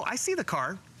like, oh, I see the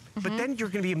car. But then you're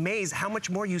going to be amazed how much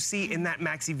more you see in that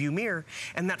maxi view mirror,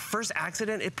 and that first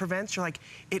accident it prevents. You're like,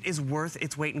 it is worth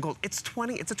its weight in gold. It's a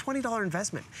 $20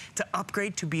 investment to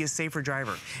upgrade to be a safer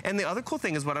driver. And the other cool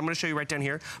thing is what I'm going to show you right down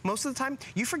here. Most of the time,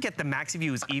 you forget the maxi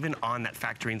view is even on that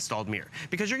factory installed mirror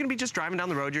because you're going to be just driving down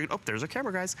the road. You're oh, there's a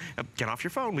camera, guys. Get off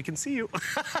your phone. We can see you.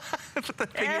 But the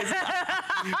thing is,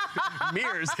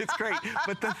 mirrors. It's great.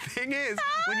 But the thing is,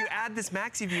 when you add this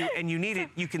maxi view and you need it,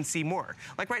 you can see more.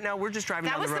 Like right now, we're just driving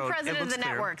down the road. The president of the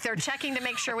network. They're checking to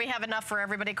make sure we have enough for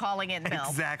everybody calling in, Bill.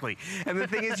 Exactly. And the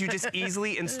thing is, you just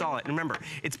easily install it. And remember,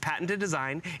 it's patented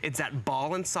design. It's that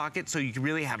ball and socket, so you can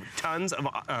really have tons of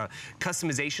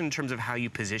customization in terms of how you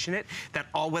position it. That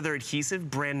all-weather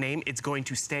adhesive, brand name, it's going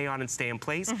to stay on and stay in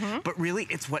place. But really,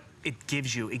 it's what it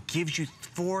gives you. It gives you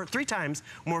 3 times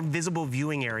more visible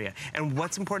viewing area. And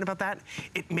what's important about that?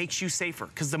 It makes you safer,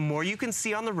 because the more you can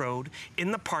see on the road,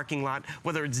 in the parking lot,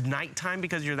 whether it's nighttime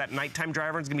because you're that nighttime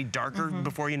driver, it's gonna be darker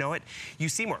before you know it, you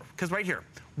see more. Because right here,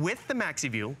 with the maxi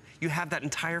view, you have that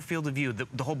entire field of view,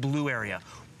 the whole blue area.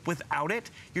 Without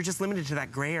it, you're just limited to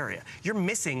that gray area. You're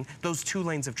missing those 2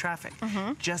 lanes of traffic.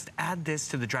 Just add this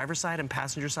to the driver's side and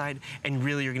passenger side, and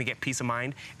really you're gonna get peace of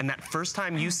mind. And that first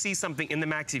time you see something in the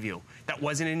maxi view that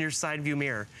wasn't in your side view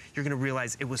mirror, you're gonna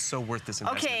realize it was so worth this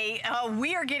investment. Okay,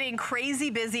 we are getting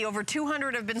crazy busy. Over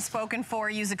 200 have been spoken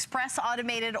for. Use express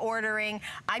automated ordering.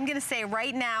 I'm gonna say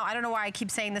right now, I don't know why I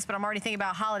keep saying this, but I'm already thinking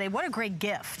about holiday. What a great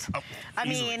gift. I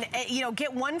mean,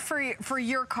 get one for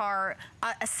your car,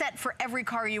 a set for every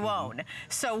car you own.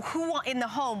 So who in the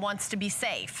home wants to be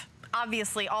safe?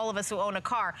 Obviously, all of us who own a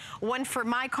car. One for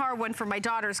my car, one for my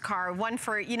daughter's car, one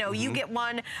for, you get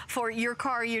one for your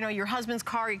car, your husband's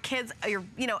car, your kids,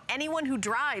 anyone who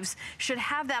drives should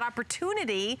have that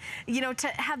opportunity, to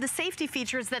have the safety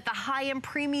features that the high-end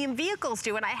premium vehicles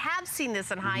do. And I have seen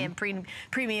this in high-end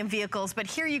premium vehicles, but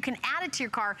here you can add it to your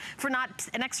car for not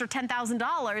an extra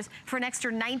 $10,000, for an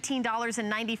extra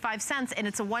 $19.95, and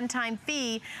it's a one-time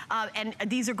fee, and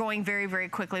these are going very, very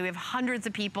quickly. We have hundreds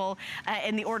of people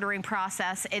in the ordering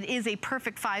process. It is a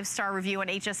perfect 5-star review on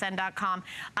hsn.com.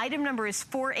 Item number is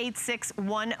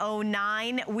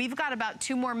 486109. We've got about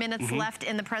 2 more minutes left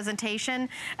in the presentation,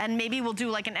 and maybe we'll do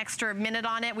like an extra minute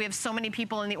on it. We have so many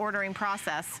people in the ordering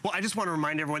process. Well, I just want to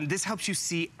remind everyone, this helps you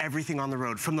see everything on the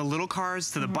road, from the little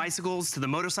cars to the bicycles to the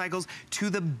motorcycles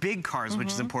to the big cars, which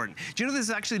is important. Do you know this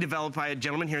is actually developed by a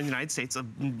gentleman here in the United States,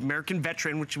 an American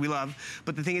veteran, which we love,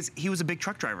 but the thing is, he was a big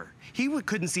truck driver. He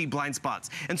couldn't see blind spots,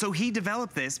 and so he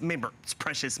developed this. Remember, it's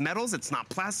precious metals, it's not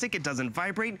plastic, it doesn't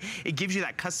vibrate. It gives you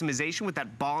that customization with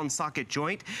that ball and socket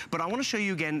joint. But I want to show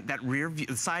you again that rear view,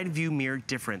 side view mirror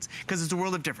difference, because it's a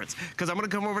world of difference. Because I'm going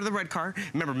to come over to the red car.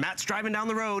 Remember, Matt's driving down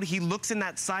the road, he looks in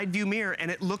that side view mirror and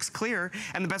it looks clear.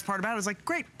 And the best part about it is like,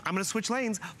 great, I'm going to switch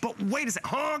lanes, but wait a second,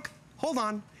 honk, hold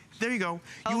on. There you go.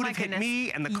 You would have hit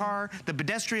me and the car, the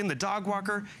pedestrian, the dog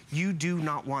walker. You do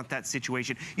not want that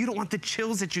situation. You don't want the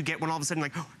chills that you get when all of a sudden,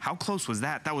 like, oh, how close was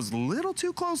that? That was a little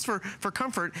too close for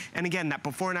comfort. And again, that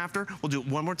before and after, we'll do it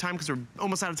one more time because we're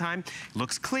almost out of time. It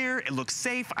looks clear. It looks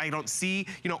safe. I don't see,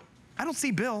 I don't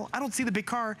see Bill. I don't see the big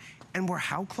car. And we're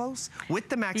how close? With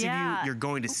the Maxi View, you're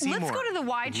going to see more. Let's go to the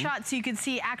wide shot so you can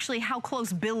see actually how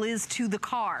close Bill is to the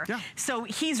car. Yeah. So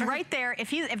he's right there.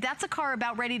 If that's a car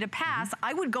about ready to pass,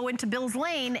 I would go into Bill's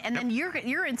lane, and then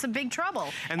you're in some big trouble.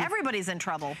 And everybody's in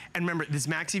trouble. And remember, this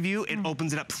Maxi View, it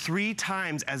opens it up 3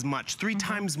 times as much, 3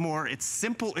 times more. It's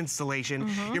simple installation.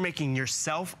 You're making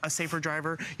yourself a safer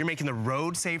driver. You're making the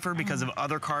road safer because of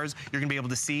other cars you're gonna be able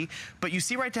to see. But you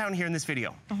see right down here in this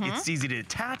video, it's easy to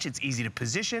attach, it's easy to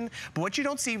position. But what you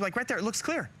don't see, like right there, it looks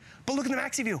clear. But look in the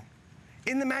Maxi View.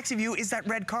 In the Maxi View is that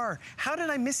red car. How did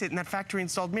I miss it in that factory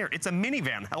installed mirror? It's a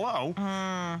minivan, hello.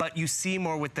 But you see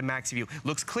more with the Maxi View.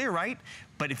 Looks clear, right?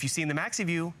 But if you see in the Maxi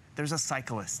View, there's a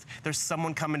cyclist. There's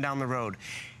someone coming down the road.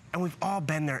 And we've all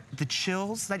been there. The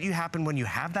chills that you happen when you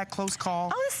have that close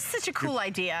call. Oh, this is such a cool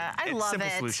idea. I love it.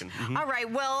 Simple solution. All right,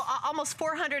 well, almost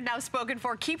 400 now spoken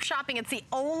for. Keep shopping. It's the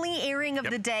only airing of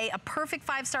the day. A perfect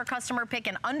 5-star customer pick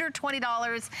and under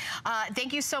 $20.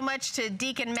 Thank you so much to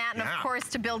Deacon Matt and, of course,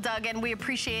 to Bill Duggan. We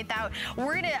appreciate that.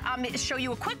 We're going to show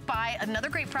you a quick buy, another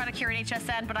great product here at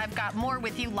HSN, but I've got more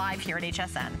with you live here at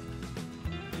HSN.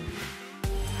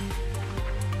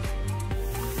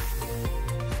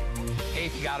 Hey,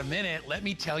 if you got a minute, let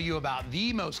me tell you about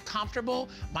the most comfortable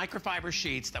microfiber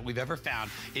sheets that we've ever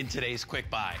found in today's quick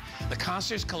buy. The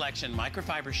Concierge Collection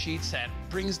microfiber sheet set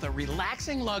brings the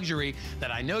relaxing luxury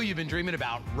that I know you've been dreaming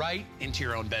about right into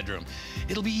your own bedroom.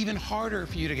 It'll be even harder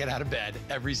for you to get out of bed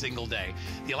every single day.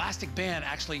 The elastic band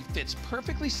actually fits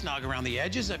perfectly snug around the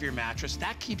edges of your mattress.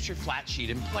 That keeps your flat sheet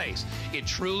in place. It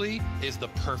truly is the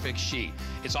perfect sheet.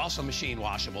 It's also machine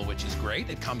washable, which is great.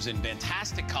 It comes in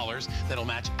fantastic colors that'll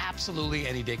match absolutely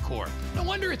any decor. No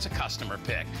wonder it's a customer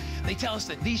pick. They tell us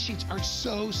that these sheets are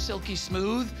so silky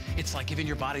smooth, it's like giving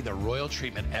your body the royal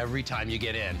treatment every time you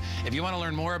get in. If you want to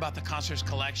learn more about the Concierge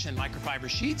Collection microfiber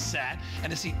sheet set and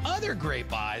to see other great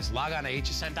buys, log on to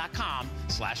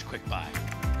hsn.com/quickbuy.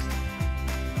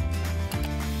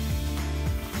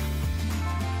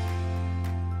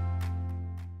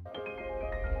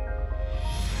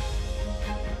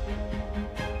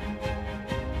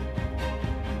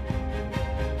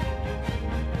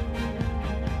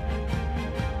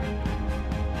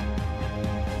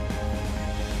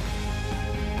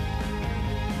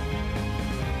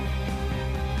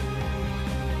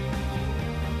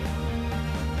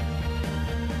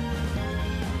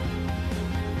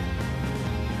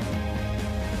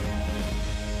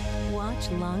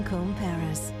 Lancôme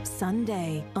Paris,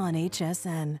 Sunday on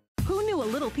HSN. Who knew a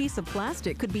little piece of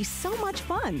plastic could be so much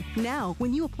fun? Now,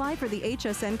 when you apply for the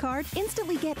HSN card,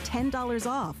 instantly get $10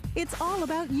 off. It's all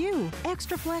about you.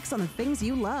 Extra flex on the things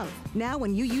you love. Now,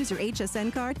 when you use your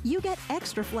HSN card, you get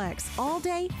extra flex all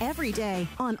day, every day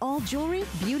on all jewelry,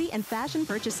 beauty, and fashion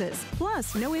purchases.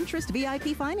 Plus, no interest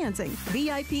VIP financing,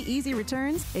 VIP easy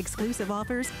returns, exclusive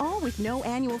offers, all with no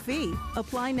annual fee.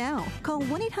 Apply now. Call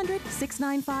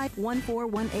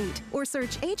 1-800-695-1418 or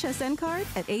search HSN card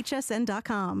at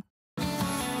hsn.com.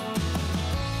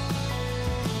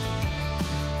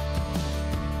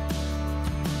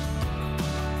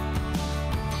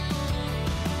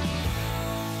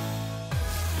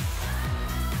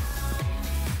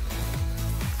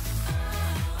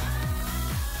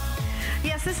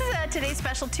 Yes, this is today's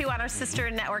special too on our sister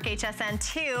network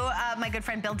HSN2. My good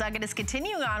friend Bill Duggan is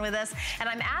continuing on with us, and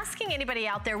I'm asking anybody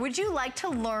out there, would you like to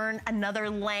learn another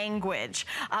language?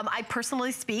 I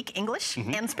personally speak English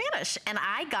and Spanish, and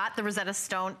I got the Rosetta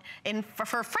Stone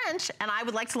for French, and I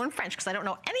would like to learn French because I don't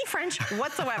know any French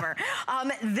whatsoever.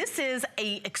 This is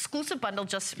a exclusive bundle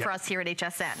just for us here at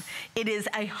HSN. It is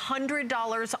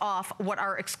 $100 off what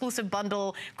our exclusive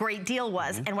bundle great deal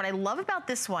was, and what I love about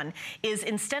this one is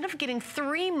instead of getting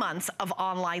 3 months of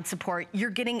online support,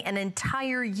 you're getting an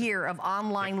entire year of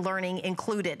online learning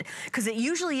included, because it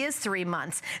usually is 3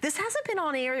 months. This hasn't been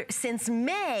on air since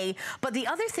May, but the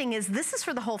other thing is this is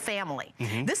for the whole family.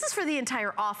 This is for the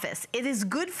entire office. It is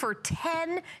good for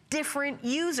 10 different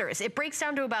users. It breaks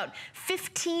down to about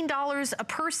 $15 a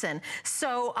person.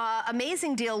 So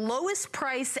amazing deal, lowest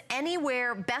price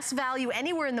anywhere, best value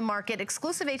anywhere in the market,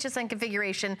 exclusive HSN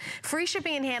configuration, free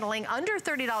shipping and handling, under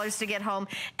 $30 to get home,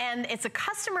 and it's a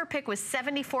customer pick with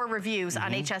 74 reviews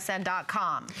on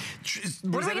hsn.com.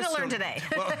 What are we going to learn today?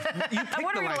 Well,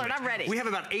 what are we going to learn? I'm ready. We have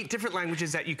about 8 different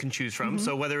languages that you can choose from.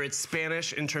 So whether it's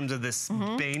Spanish in terms of the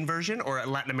Spain version or a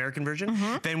Latin American version,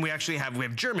 then we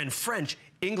have German, French,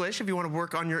 English, if you want to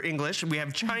work on your English. We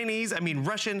have Chinese, I mean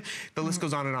Russian, the list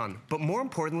goes on and on. But more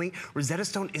importantly, Rosetta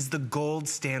Stone is the gold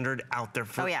standard out there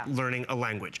for learning a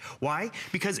language. Why?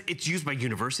 Because it's used by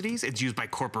universities, it's used by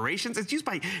corporations, it's used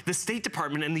by the State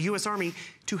Department and the U.S. Army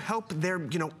to help their,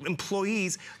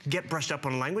 employees get brushed up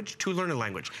on a language, to learn a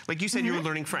language. Like you said, you were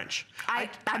learning French.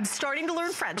 I'm starting to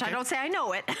learn French. Okay. I don't say I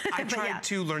know it. I tried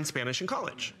to learn Spanish in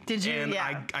college. Did you? And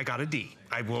I got a D.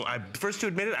 I'm first to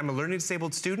admit it, I'm a learning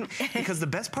disabled student, because the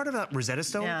best part about Rosetta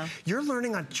Stone, you're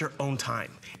learning at your own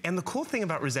time. And the cool thing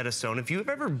about Rosetta Stone, if you've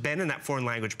ever been in that foreign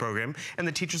language program and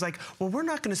the teacher's like, well, we're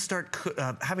not going to start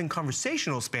having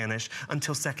conversational Spanish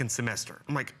until second semester.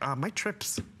 I'm like, my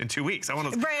trip's in 2 weeks. I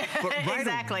want to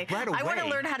exactly. Right away. I want to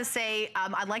learn how to say,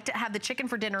 I'd like to have the chicken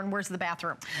for dinner and where's the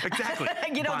bathroom? Exactly.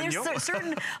 There's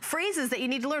certain phrases that you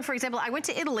need to learn. For example, I went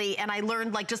to Italy and I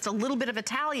learned like just a little bit of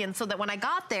Italian so that when I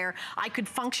got there, I could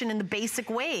function in the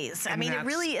basic ways. I mean,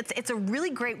 it's a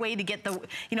really great way to get the,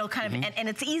 kind of, and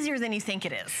it's easier than you think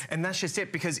it is. And that's just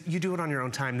it, because you do it on your own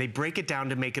time. They break it down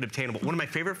to make it obtainable. One of my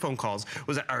favorite phone calls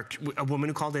was a woman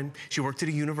who called in. She worked at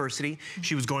a university.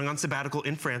 She was going on sabbatical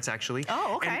in France, actually.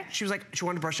 Oh, okay. And she was like, she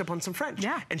wanted to brush up on some French.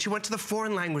 Yeah. And she went to the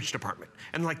foreign language department.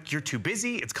 And like, you're too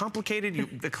busy. It's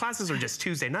complicated. The classes are just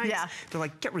Tuesday nights. Yeah. They're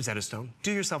like, get Rosetta Stone.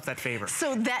 Do yourself that favor.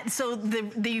 So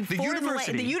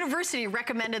the university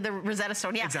recommended the Rosetta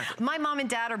Stone. Yeah. Exactly. My mom and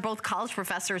dad are both college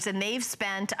professors, and they've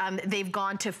spent, they've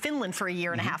gone to Finland for a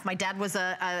year and a half. My dad was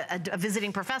a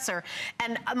visiting professor,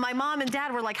 and my mom and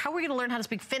dad were like, how are we going to learn how to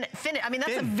speak Finnish? I mean,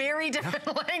 that's a very different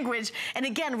language. And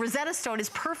again, Rosetta Stone is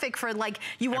perfect for like,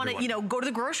 you want to, go to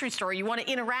the grocery store, you want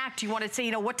to interact, you want to say,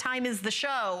 what time is the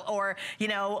show? Or,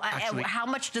 how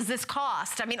much does this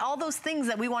cost? I mean, all those things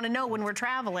that we want to know when we're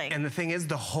traveling. And the thing is,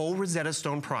 the whole Rosetta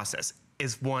Stone process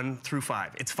is 1 through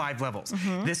 5. It's 5 levels.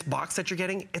 This box that you're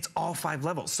getting, it's all 5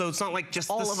 levels. So it's not like just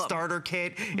the starter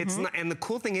kit. It's not, and the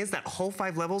cool thing is that whole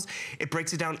 5 levels, it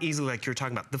breaks it down easily, like you were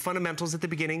talking about. The fundamentals at the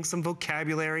beginning, some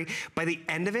vocabulary. By the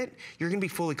end of it, you're gonna be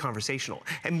fully conversational.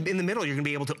 And in the middle, you're gonna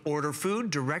be able to order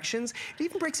food, directions. It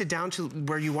even breaks it down to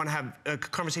where you wanna have a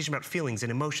conversation about feelings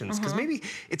and emotions, because maybe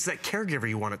it's that caregiver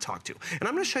you wanna talk to. And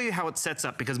I'm gonna show you how it sets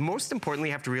up, because most importantly,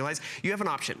 you have to realize you have an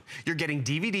option. You're getting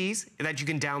DVDs that you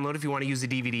can download if you wanna use the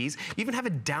DVDs. You even have a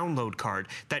download card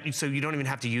so you don't even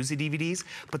have to use the DVDs.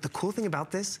 But the cool thing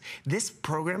about this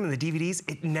program and the DVDs,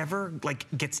 it never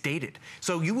gets dated.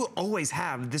 So you will always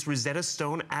have this Rosetta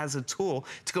Stone as a tool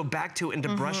to go back to and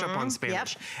to brush up on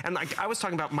Spanish. And I was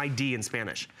talking about my D in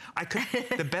Spanish. I'm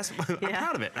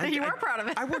proud of it. You are proud of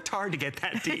it. I worked hard to get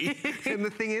that D. And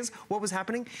the thing is, what was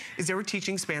happening is they were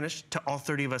teaching Spanish to all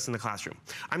 30 of us in the classroom.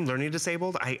 I'm learning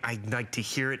disabled. I like to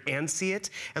hear it and see it.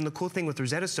 And the cool thing with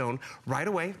Rosetta Stone, right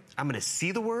away, I'm gonna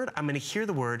see the word, I'm gonna hear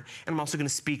the word, and I'm also gonna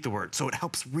speak the word. So it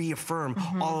helps reaffirm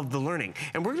all of the learning.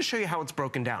 And we're gonna show you how it's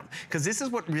broken down, because this is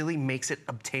what really makes it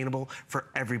obtainable for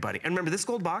everybody. And remember, this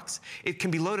gold box, it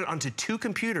can be loaded onto 2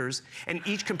 computers, and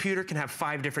each computer can have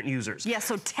 5 different users. Yeah,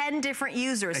 so 10 different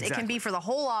users. Exactly. It can be for the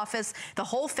whole office, the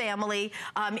whole family.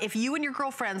 If you and your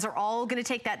girlfriends are all gonna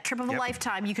take that trip of a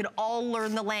lifetime, you can all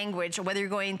learn the language, whether you're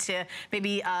going to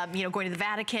maybe, going to the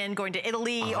Vatican, going to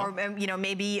Italy, or,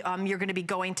 maybe you're gonna be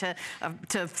going to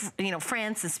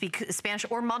France and speak Spanish,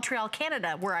 or Montreal,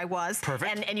 Canada, where I was.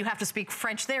 Perfect. And you have to speak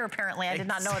French there, apparently. I did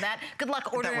not know that. Good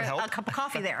luck ordering a cup of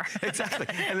coffee there. Exactly.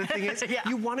 And the thing is,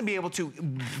 you want to be able to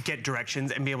get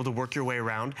directions and be able to work your way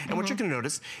around. And what you're going to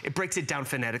notice, it breaks it down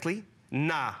phonetically.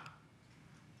 Na.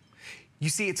 You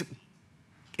see, it's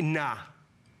na.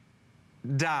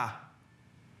 Da.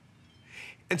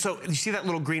 And so you see that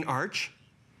little green arch?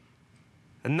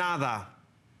 Nada.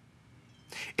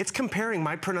 It's comparing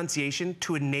my pronunciation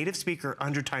to a native speaker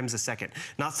 100 times a second.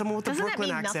 Not someone with a Brooklyn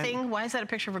accent. Doesn't that mean nothing? Why is that a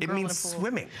picture of a girl in a pool? It means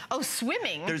swimming. Oh,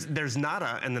 swimming? There's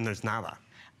nada, and then there's nada.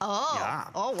 Oh. Yeah.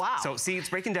 Oh, wow. So see, it's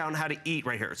breaking down how to eat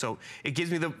right here. So it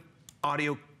gives me the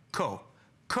audio ko.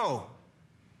 Ko.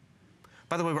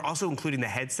 By the way, we're also including the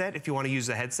headset if you want to use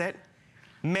the headset.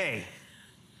 May.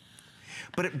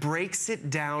 But it breaks it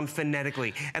down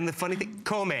phonetically. And the funny thing,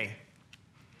 come.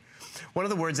 One of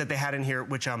the words that they had in here,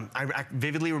 which I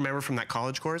vividly remember from that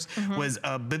college course, was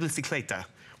bicicleta,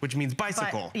 which means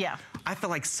bicycle. Yeah. I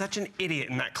felt like such an idiot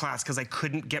in that class because I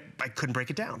couldn't break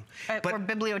it down. Or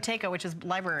biblioteca, which is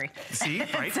library. See,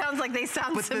 right? It sounds like they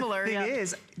sound similar. But the thing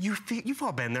is, you've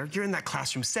all been there. You're in that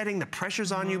classroom setting, the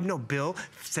pressure's on you. No, Bill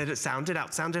said it, sound it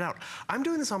out, sound it out. I'm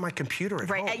doing this on my computer at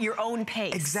home. Right, at your own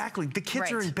pace. Exactly. The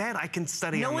kids are in bed. I can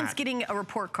study on that. No one's getting a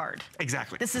report card.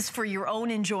 Exactly. This is for your own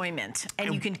enjoyment,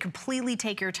 and you can completely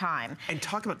take your time. And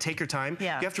talk about take your time.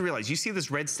 Yeah. You have to realize, you see this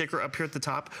red sticker up here at the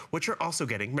top? What you're also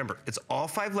getting, remember, it's all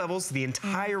 5 levels, the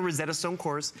entire Rosetta Stone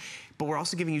course, but we're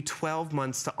also giving you 12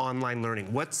 months to online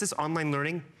learning. What's this online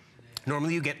learning?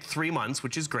 Normally you get 3 months,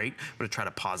 which is great. I'm gonna try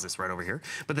to pause this right over here.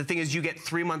 But the thing is, you get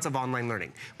 3 months of online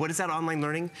learning. What is that online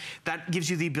learning? That gives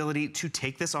you the ability to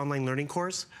take this online learning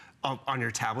course on your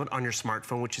tablet, on your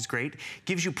smartphone, which is great.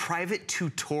 Gives you private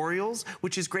tutorials,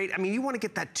 which is great. I mean, you want to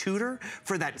get that tutor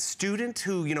for that student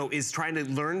who, you know, is trying to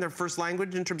learn their first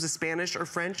language in terms of Spanish or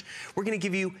French. We're going to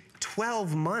give you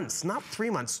 12 months, not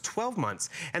 3 months, 12 months.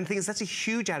 And the thing is, that's a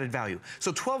huge added value.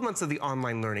 So 12 months of the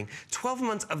online learning, 12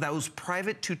 months of those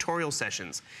private tutorial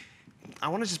sessions. I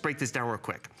want to just break this down real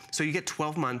quick. So you get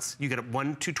 12 months, you get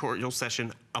one tutorial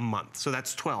session a month. So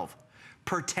that's 12.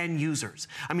 Per 10 users.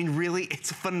 I mean, really,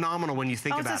 it's phenomenal when you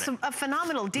think about it. It's a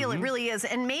phenomenal deal. It really is.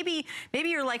 And maybe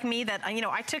you're like me that, you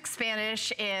know, I took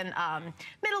Spanish in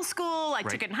middle school, I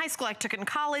took it in high school, I took it in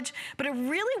college, but it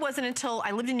really wasn't until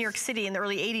I lived in New York City in the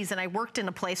early 80s and I worked in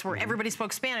a place where everybody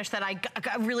spoke Spanish that I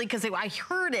got really, because I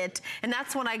heard it, and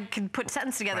that's when I could put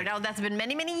sentences together. Now, that's been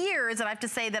many, many years, and I have to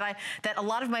say that that a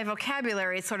lot of my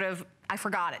vocabulary is sort of, I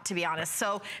forgot it, to be honest.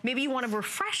 So maybe you want a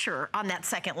refresher on that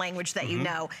second language that you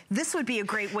know. This would be a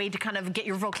great way to kind of get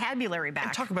your vocabulary back.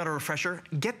 And talk about a refresher.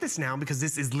 Get this now, because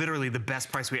this is literally the best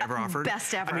price we ever offered.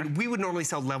 Best ever. I mean, we would normally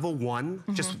sell level 1,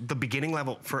 just the beginning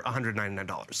level, for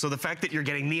 $199. So the fact that you're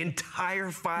getting the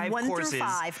entire 5 courses. 1 through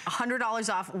 5,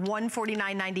 $100 off,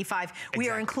 $149.95. We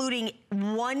are including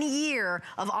 1 year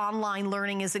of online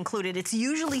learning is included. It's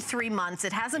usually 3 months.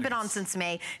 It hasn't been on since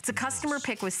May. It's a customer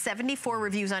pick with 74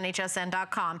 reviews on HSN.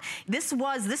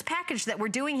 This package that we're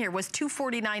doing here was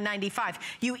 $249.95.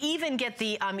 You even get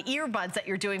the earbuds that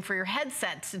you're doing for your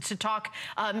headsets to talk,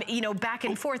 you know, back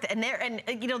and forth. And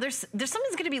you know, there's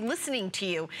someone's going to be listening to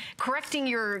you, correcting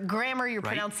your grammar, your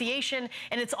pronunciation,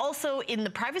 and it's also in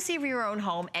the privacy of your own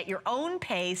home at your own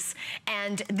pace.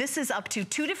 And this is up to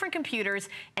 2 different computers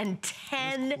and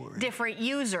 10 different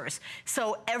users.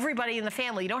 So everybody in the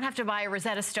family, you don't have to buy a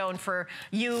Rosetta Stone for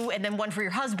you and then one for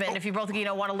your husband if you both, you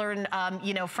know, want to learn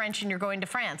you know, French and you're going to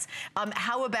France.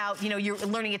 How about, you know, you're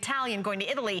learning Italian, going to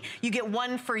Italy, you get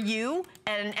one for you,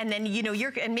 and then, you know,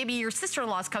 and maybe your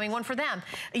sister-in-law's coming, one for them.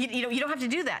 You know, you don't have to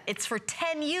do that. It's for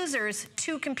 10 users,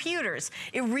 2 computers.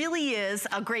 It really is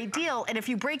a great deal, and if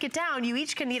you break it down, you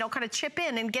each can, you know, kind of chip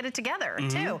in and get it together,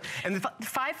 too. And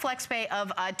 5 flex pay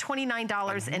of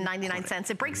 $29.99.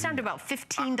 It breaks down to about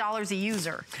 $15 a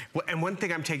user. Well, and one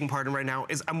thing I'm taking part in right now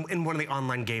is I'm in one of the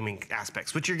online gaming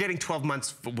aspects, which you're getting 12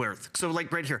 months worth. So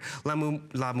like right here, la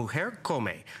mujer come.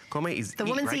 Come is the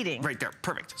woman's eating. Right there,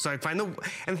 perfect. So I find and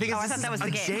the thing is, I thought that was the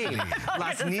game.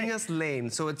 Las niñas leen.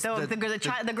 So it's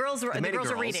the girls are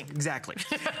reading. Exactly.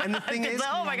 And the thing is,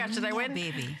 oh my gosh, did I win?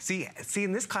 Baby. See,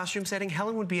 in this classroom setting,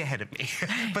 Helen would be ahead of me.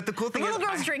 But the cool thing is, the little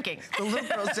girl's drinking. The little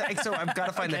girl's drinking. So I've got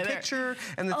to find the picture.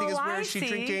 And the thing is, where is she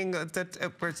drinking?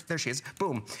 There she is.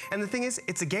 Boom. And the thing is,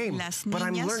 it's a game. But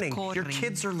I'm learning. Your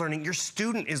kids are learning. Your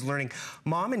student is learning.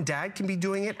 Mom and dad can be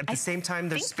doing it at the same time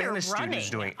their Spanish students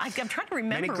doing it. I'm trying to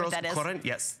remember what that is. Corren,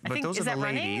 yes, but those are the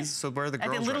ladies. So where are the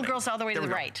girls? The little girls all the way to the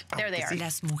right. There they are.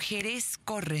 Las mujeres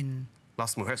corren.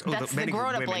 Las mujeres. That's the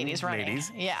grown-up ladies running.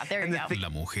 Yeah, there you go. La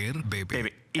mujer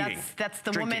bebe. Eating. That's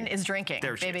the woman is drinking.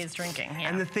 Baby is drinking. Yeah.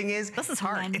 And the thing is, this is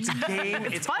hard. It's a game.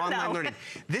 it's fun, online though. learning.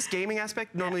 This gaming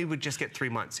aspect normally would just get 3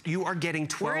 months. You are getting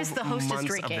 12 months the hostess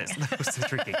drinking? of this. The host is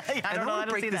drinking. I don't know. I'm going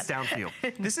to break this down for you.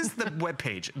 This is the web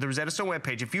page, the Rosetta Stone web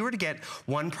page. If you were to get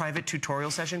 1 private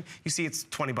tutorial session, you see it's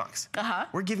 $20.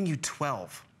 We're giving you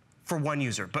 12 for 1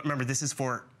 user. But remember, this is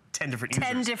for 10 different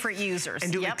users. 10 different users.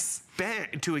 And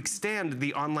to extend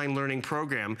the online learning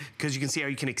program, because you can see how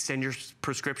you can extend your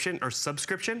prescription or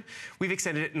subscription, we've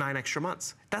extended it 9 extra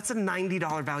months. That's a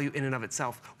 $90 value in and of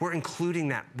itself. We're including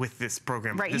that with this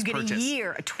program. Right, you get a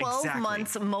year, 12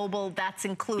 months mobile, that's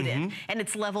included. And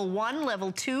it's level 1,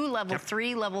 level 2, level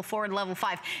 3, level 4, and level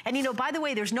 5. And you know, by the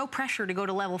way, there's no pressure to go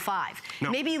to level 5. No.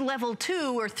 Maybe level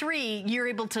 2 or 3, you're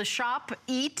able to shop,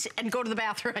 eat, and go to the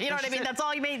bathroom. You know what I mean? That's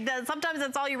all you need. Sometimes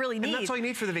that's all you really need. And that's all you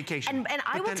need for the vacation. And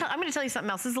I'm going to tell you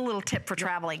something else. This is a little tip for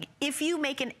traveling. If you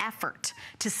make an effort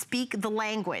to speak the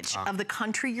language of the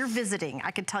country you're visiting,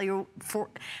 I can tell you for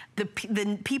the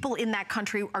people in that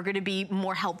country are going to be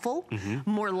more helpful,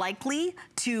 more likely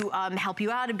to help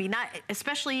you out and be not,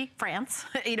 especially France.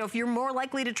 You know, if you're more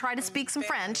likely to try to speak some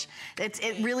French,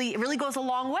 it really goes a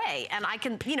long way. And I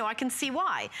can see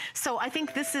why. So I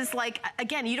think this is like,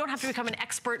 again, you don't have to become an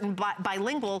expert in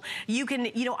bilingual. You can,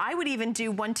 you know, I would even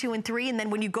do 1, 2, and 3, and then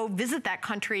when you go visit that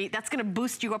country, that's gonna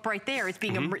boost you up right there. It's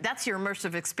being, that's your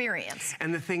immersive experience.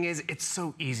 And the thing is, it's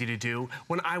so easy to do.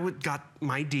 When I got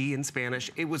my D in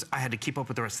Spanish, I had to keep up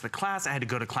with the rest of the class. I had to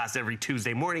go to class every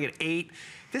Tuesday morning at 8.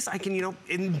 This I can,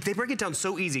 and they break it down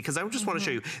so easy because I just want to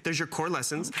show you. There's your core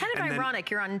lessons. Kind of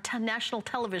ironic, you're on national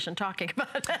television talking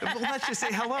about it. Well, let's just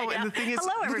say hello. And the thing is,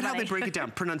 hello, look at how they break it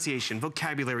down. Pronunciation,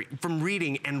 vocabulary, from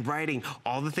reading and writing,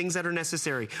 all the things that are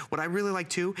necessary. What I really like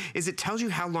too is it tells you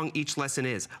how long each lesson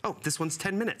is. Oh, this one's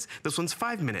 10 minutes. This one's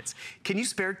 5 minutes. Can you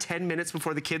spare 10 minutes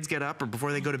before the kids get up or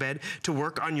before they go to bed to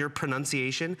work on your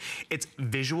pronunciation? It's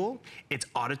visual, it's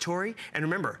auditory, and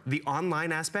remember, the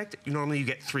online aspect, normally you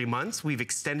get 3 months. We've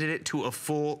extended it to a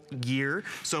full year.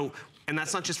 So, and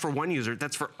that's not just for one user,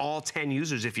 that's for all 10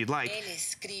 users if you'd like. Él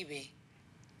escribe.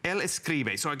 Él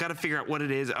escribe. So I got to figure out what it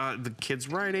is. The kid's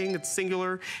writing, it's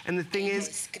singular. And the thing is,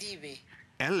 Escribe.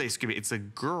 él escribe, it's a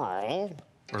girl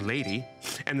or lady.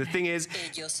 And the thing is,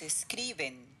 Ellos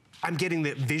escriben. I'm getting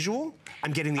the visual,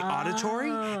 I'm getting the auditory,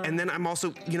 and then I'm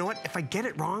also, you know what, if I get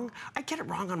it wrong, I get it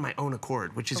wrong on my own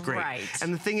accord, which is great. Right.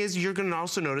 And the thing is, you're gonna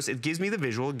also notice, it gives me the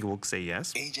visual, you will say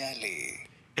yes. Ella lee.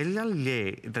 Ella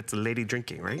lee, that's a lady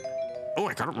drinking, right? Oh,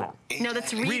 I got it wrong. No,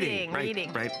 that's reading.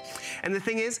 Right. And the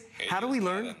thing is, how do we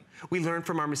learn? We learn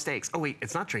from our mistakes. Oh wait,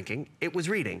 it's not drinking, it was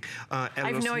reading. I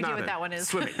have no idea what that one is.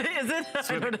 Swimming. Is it?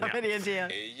 Swimming, I don't have any idea.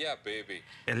 Ella baby.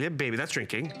 Ella baby, that's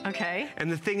drinking. Okay.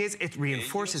 And the thing is, it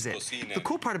reinforces it. The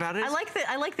cool part about it is,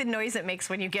 I like the noise it makes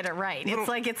when you get it right. It's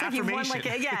like you've won like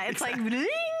it's like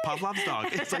Pavlov's dog.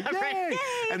 It's like yay. Right, yay.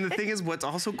 And the thing is, what's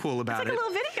also cool about it's like a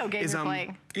little video game is, you're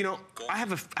playing. I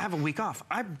have a week off.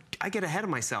 I get ahead of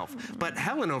myself. But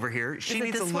Helen over here, she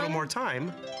needs a little more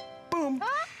time. Boom.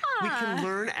 We can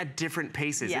learn at different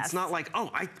paces. Yes. It's not like, oh,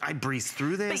 I breeze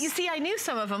through this. But you see, I knew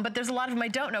some of them, but there's a lot of them I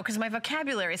don't know because my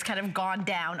vocabulary has kind of gone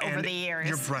down over the years.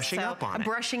 You're brushing up on it. I'm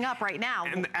brushing up right now.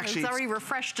 And actually, it's already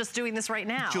refreshed just doing this right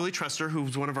now. Julie Truster,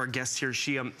 who's one of our guests here,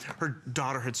 her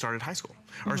daughter had started high school,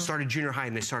 or started junior high,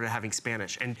 and they started having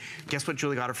Spanish. And guess what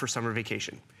Julie got her for summer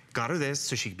vacation? Got her this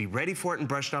so she could be ready for it and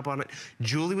brushed up on it.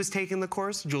 Julie was taking the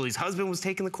course. Julie's husband was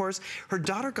taking the course. Her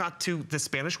daughter got to the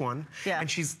Spanish one,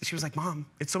 and she was like, Mom,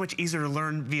 it's so much easier to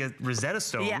learn via Rosetta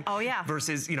Stone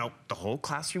versus, the whole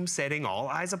classroom setting, all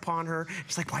eyes upon her.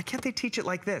 She's like, why can't they teach it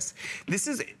like this? This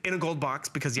is in a gold box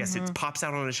because, yes, it pops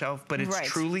out on a shelf, but it's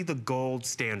truly the gold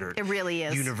standard. It really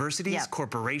is. Universities,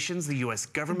 corporations, the U.S.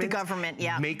 government. The government,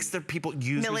 makes their people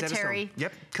use Rosetta Stone. Military.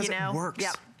 Yep, because it works.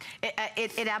 Yep.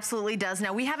 It absolutely does.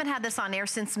 Now, we haven't had this on air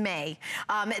since May.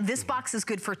 This box is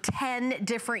good for 10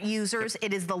 different users.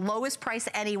 It is the lowest price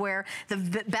anywhere,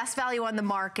 the best value on the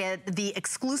market, the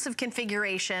exclusive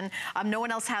configuration. No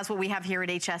one else has what we have here at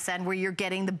HSN, where you're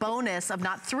getting the bonus of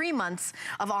not 3 months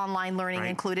of online learning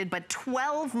included, but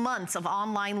 12 months of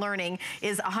online learning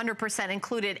is 100%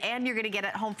 included, and you're going to get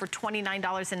it home for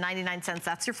 $29.99.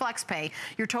 That's your flex pay.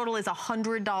 Your total is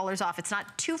 $100 off. It's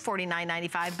not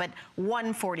 $249.95, but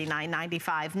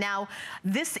 $149.95. Now,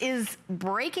 this is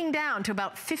breaking down to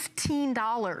about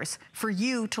 $15 for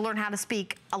you to learn how to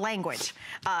speak a language.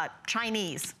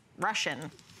 Chinese, Russian,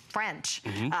 French,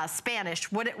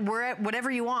 Spanish, whatever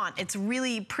you want. It's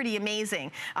really pretty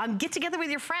amazing. Get together with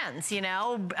your friends,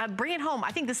 bring it home.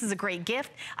 I think this is a great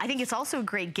gift. I think it's also a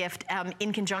great gift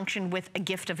in conjunction with a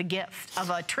gift of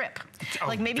a trip.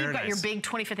 Like maybe you've got your big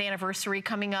 25th anniversary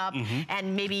coming up,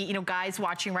 and maybe, guys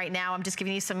watching right now, I'm just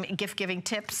giving you some gift-giving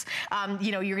tips.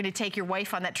 You're going to take your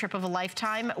wife on that trip of a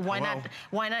lifetime. Why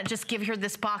not just give her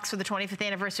this box for the 25th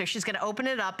anniversary? She's going to open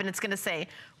it up, and it's going to say,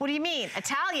 what do you mean?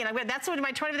 Italian. That's what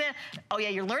my 25th. Oh yeah,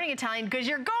 you're learning Italian because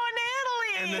you're going to Italy.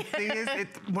 And the thing is,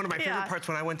 one of my favorite parts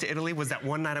when I went to Italy was that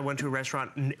one night I went to a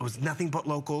restaurant and it was nothing but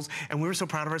locals, and we were so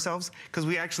proud of ourselves because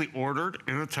we actually ordered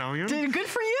in Italian. Dude, good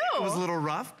for you. It was a little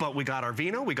rough, but we got our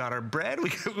vino, we got our bread,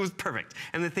 it was perfect.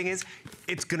 And the thing is,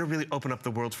 it's gonna really open up the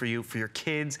world for you, for your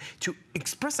kids, to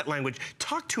express that language.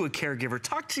 Talk to a caregiver,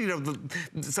 talk to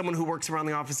someone who works around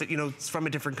the office that is from a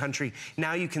different country.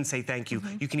 Now you can say thank you.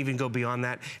 You can even go beyond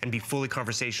that and be fully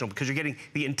conversational because you're getting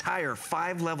the entire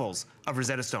 5 levels of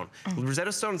Rosetta Stone.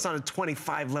 Rosetta Stone is not a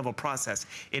 25-level process.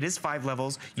 It is 5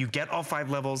 levels. You get all 5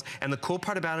 levels, and the cool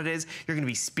part about it is you're gonna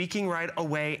be speaking right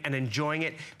away and enjoying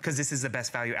it because this is the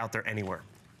best value out there anywhere.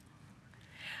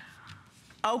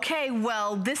 Okay,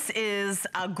 well, this is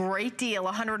a great deal,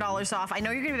 $100 off. I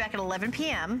know you're going to be back at 11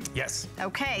 p.m. Yes.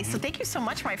 Okay, so thank you so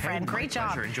much, my friend. Great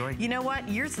job. Enjoy. You know what?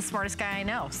 You're the smartest guy I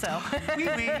know, so.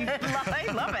 I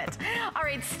love it. All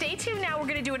right, stay tuned now. We're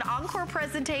going to do an encore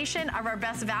presentation of our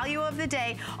best value of the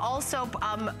day. Also,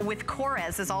 with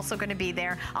Corez is also going to be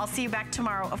there. I'll see you back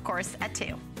tomorrow, of course, at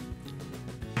 2.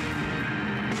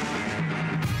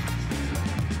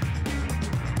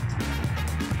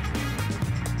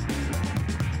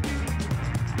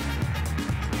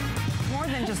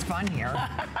 just fun here.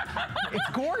 It's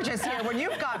gorgeous here. When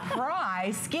you've got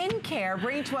Pry Skincare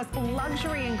bringing to us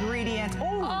luxury ingredients. Ooh.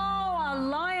 Oh, a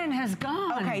lion has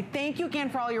gone. Okay, thank you again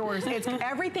for all your orders.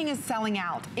 Everything is selling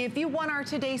out. If you want our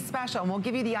today's special, and we'll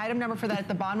give you the item number for that at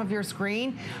the bottom of your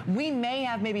screen, we may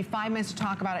have maybe 5 minutes to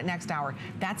talk about it next hour.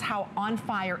 That's how on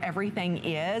fire everything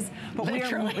is. But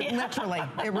literally,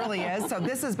 it really is. So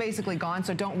this is basically gone,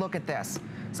 so don't look at this.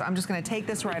 So I'm just gonna take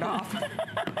this right off.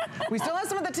 We still have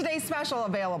some of the today's special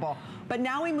available. But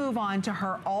now we move on to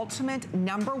her ultimate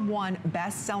 #1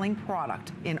 best-selling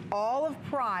product in all of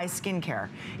Pry Skincare.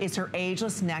 It's her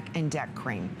Ageless Neck and Deck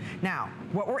Cream. Now,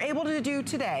 what we're able to do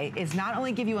today is not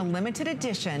only give you a limited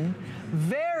edition,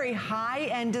 very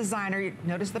high-end designer.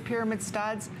 Notice the pyramid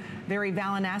studs, very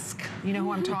Valenesque. You know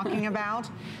who I'm talking about?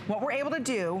 What we're able to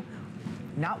do,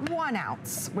 not 1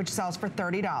 ounce, which sells for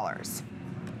 $30.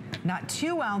 Not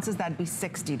 2 ounces, that'd be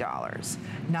 $60.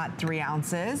 Not 3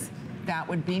 ounces, that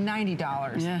would be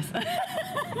 $90. Yes.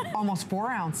 Almost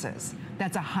 4 ounces.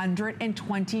 That's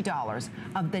 $120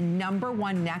 of the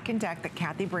 #1 neck and deck that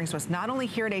Kathy brings to us. Not only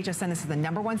here at HSN, this is the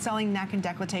 #1 selling neck and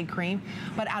décolleté cream,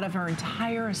 but out of her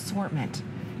entire assortment,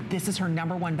 this is her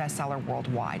 #1 bestseller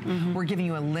worldwide. We're giving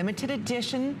you a limited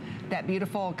edition, that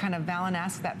beautiful kind of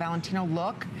Valenesque, that Valentino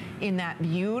look in that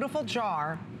beautiful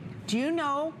jar. Do you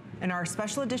know, in our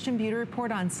special edition beauty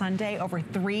report on Sunday, over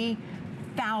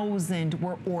 3,000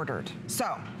 were ordered.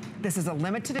 So this is a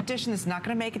limited edition. It's not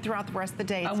going to make it throughout the rest of the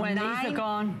day. It's and when these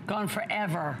are gone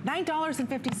forever.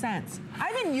 $9.50.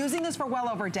 I've been using this for well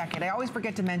over a decade. I always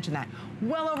forget to mention that.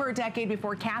 Well over a decade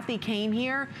before Kathy came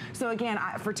here. So again,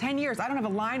 for 10 years, I don't have a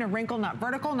line or wrinkle, not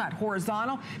vertical, not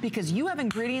horizontal, because you have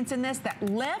ingredients in this that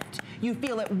lift, you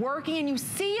feel it working, and you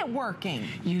see it working.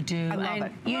 You do. I love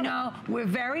it. You know, we're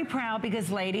very proud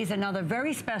because, ladies, another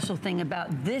very special thing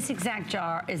about this exact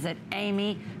jar is that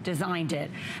Amy designed it.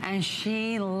 And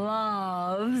she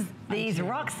loves these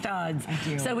rock studs.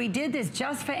 So we did this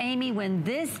just for Amy. When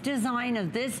this design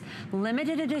of this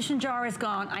limited edition jar is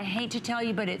gone, I hate to tell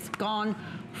you, but it's gone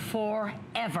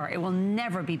forever. It will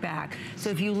never be back. So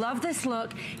if you love this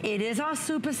look, it is our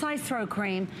supersized throat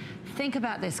cream. Think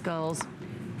about this, girls.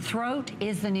 Throat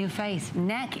is the new face.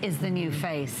 Neck is the new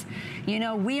face. You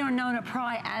know, we are known at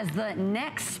Pry as the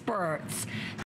neck spurts.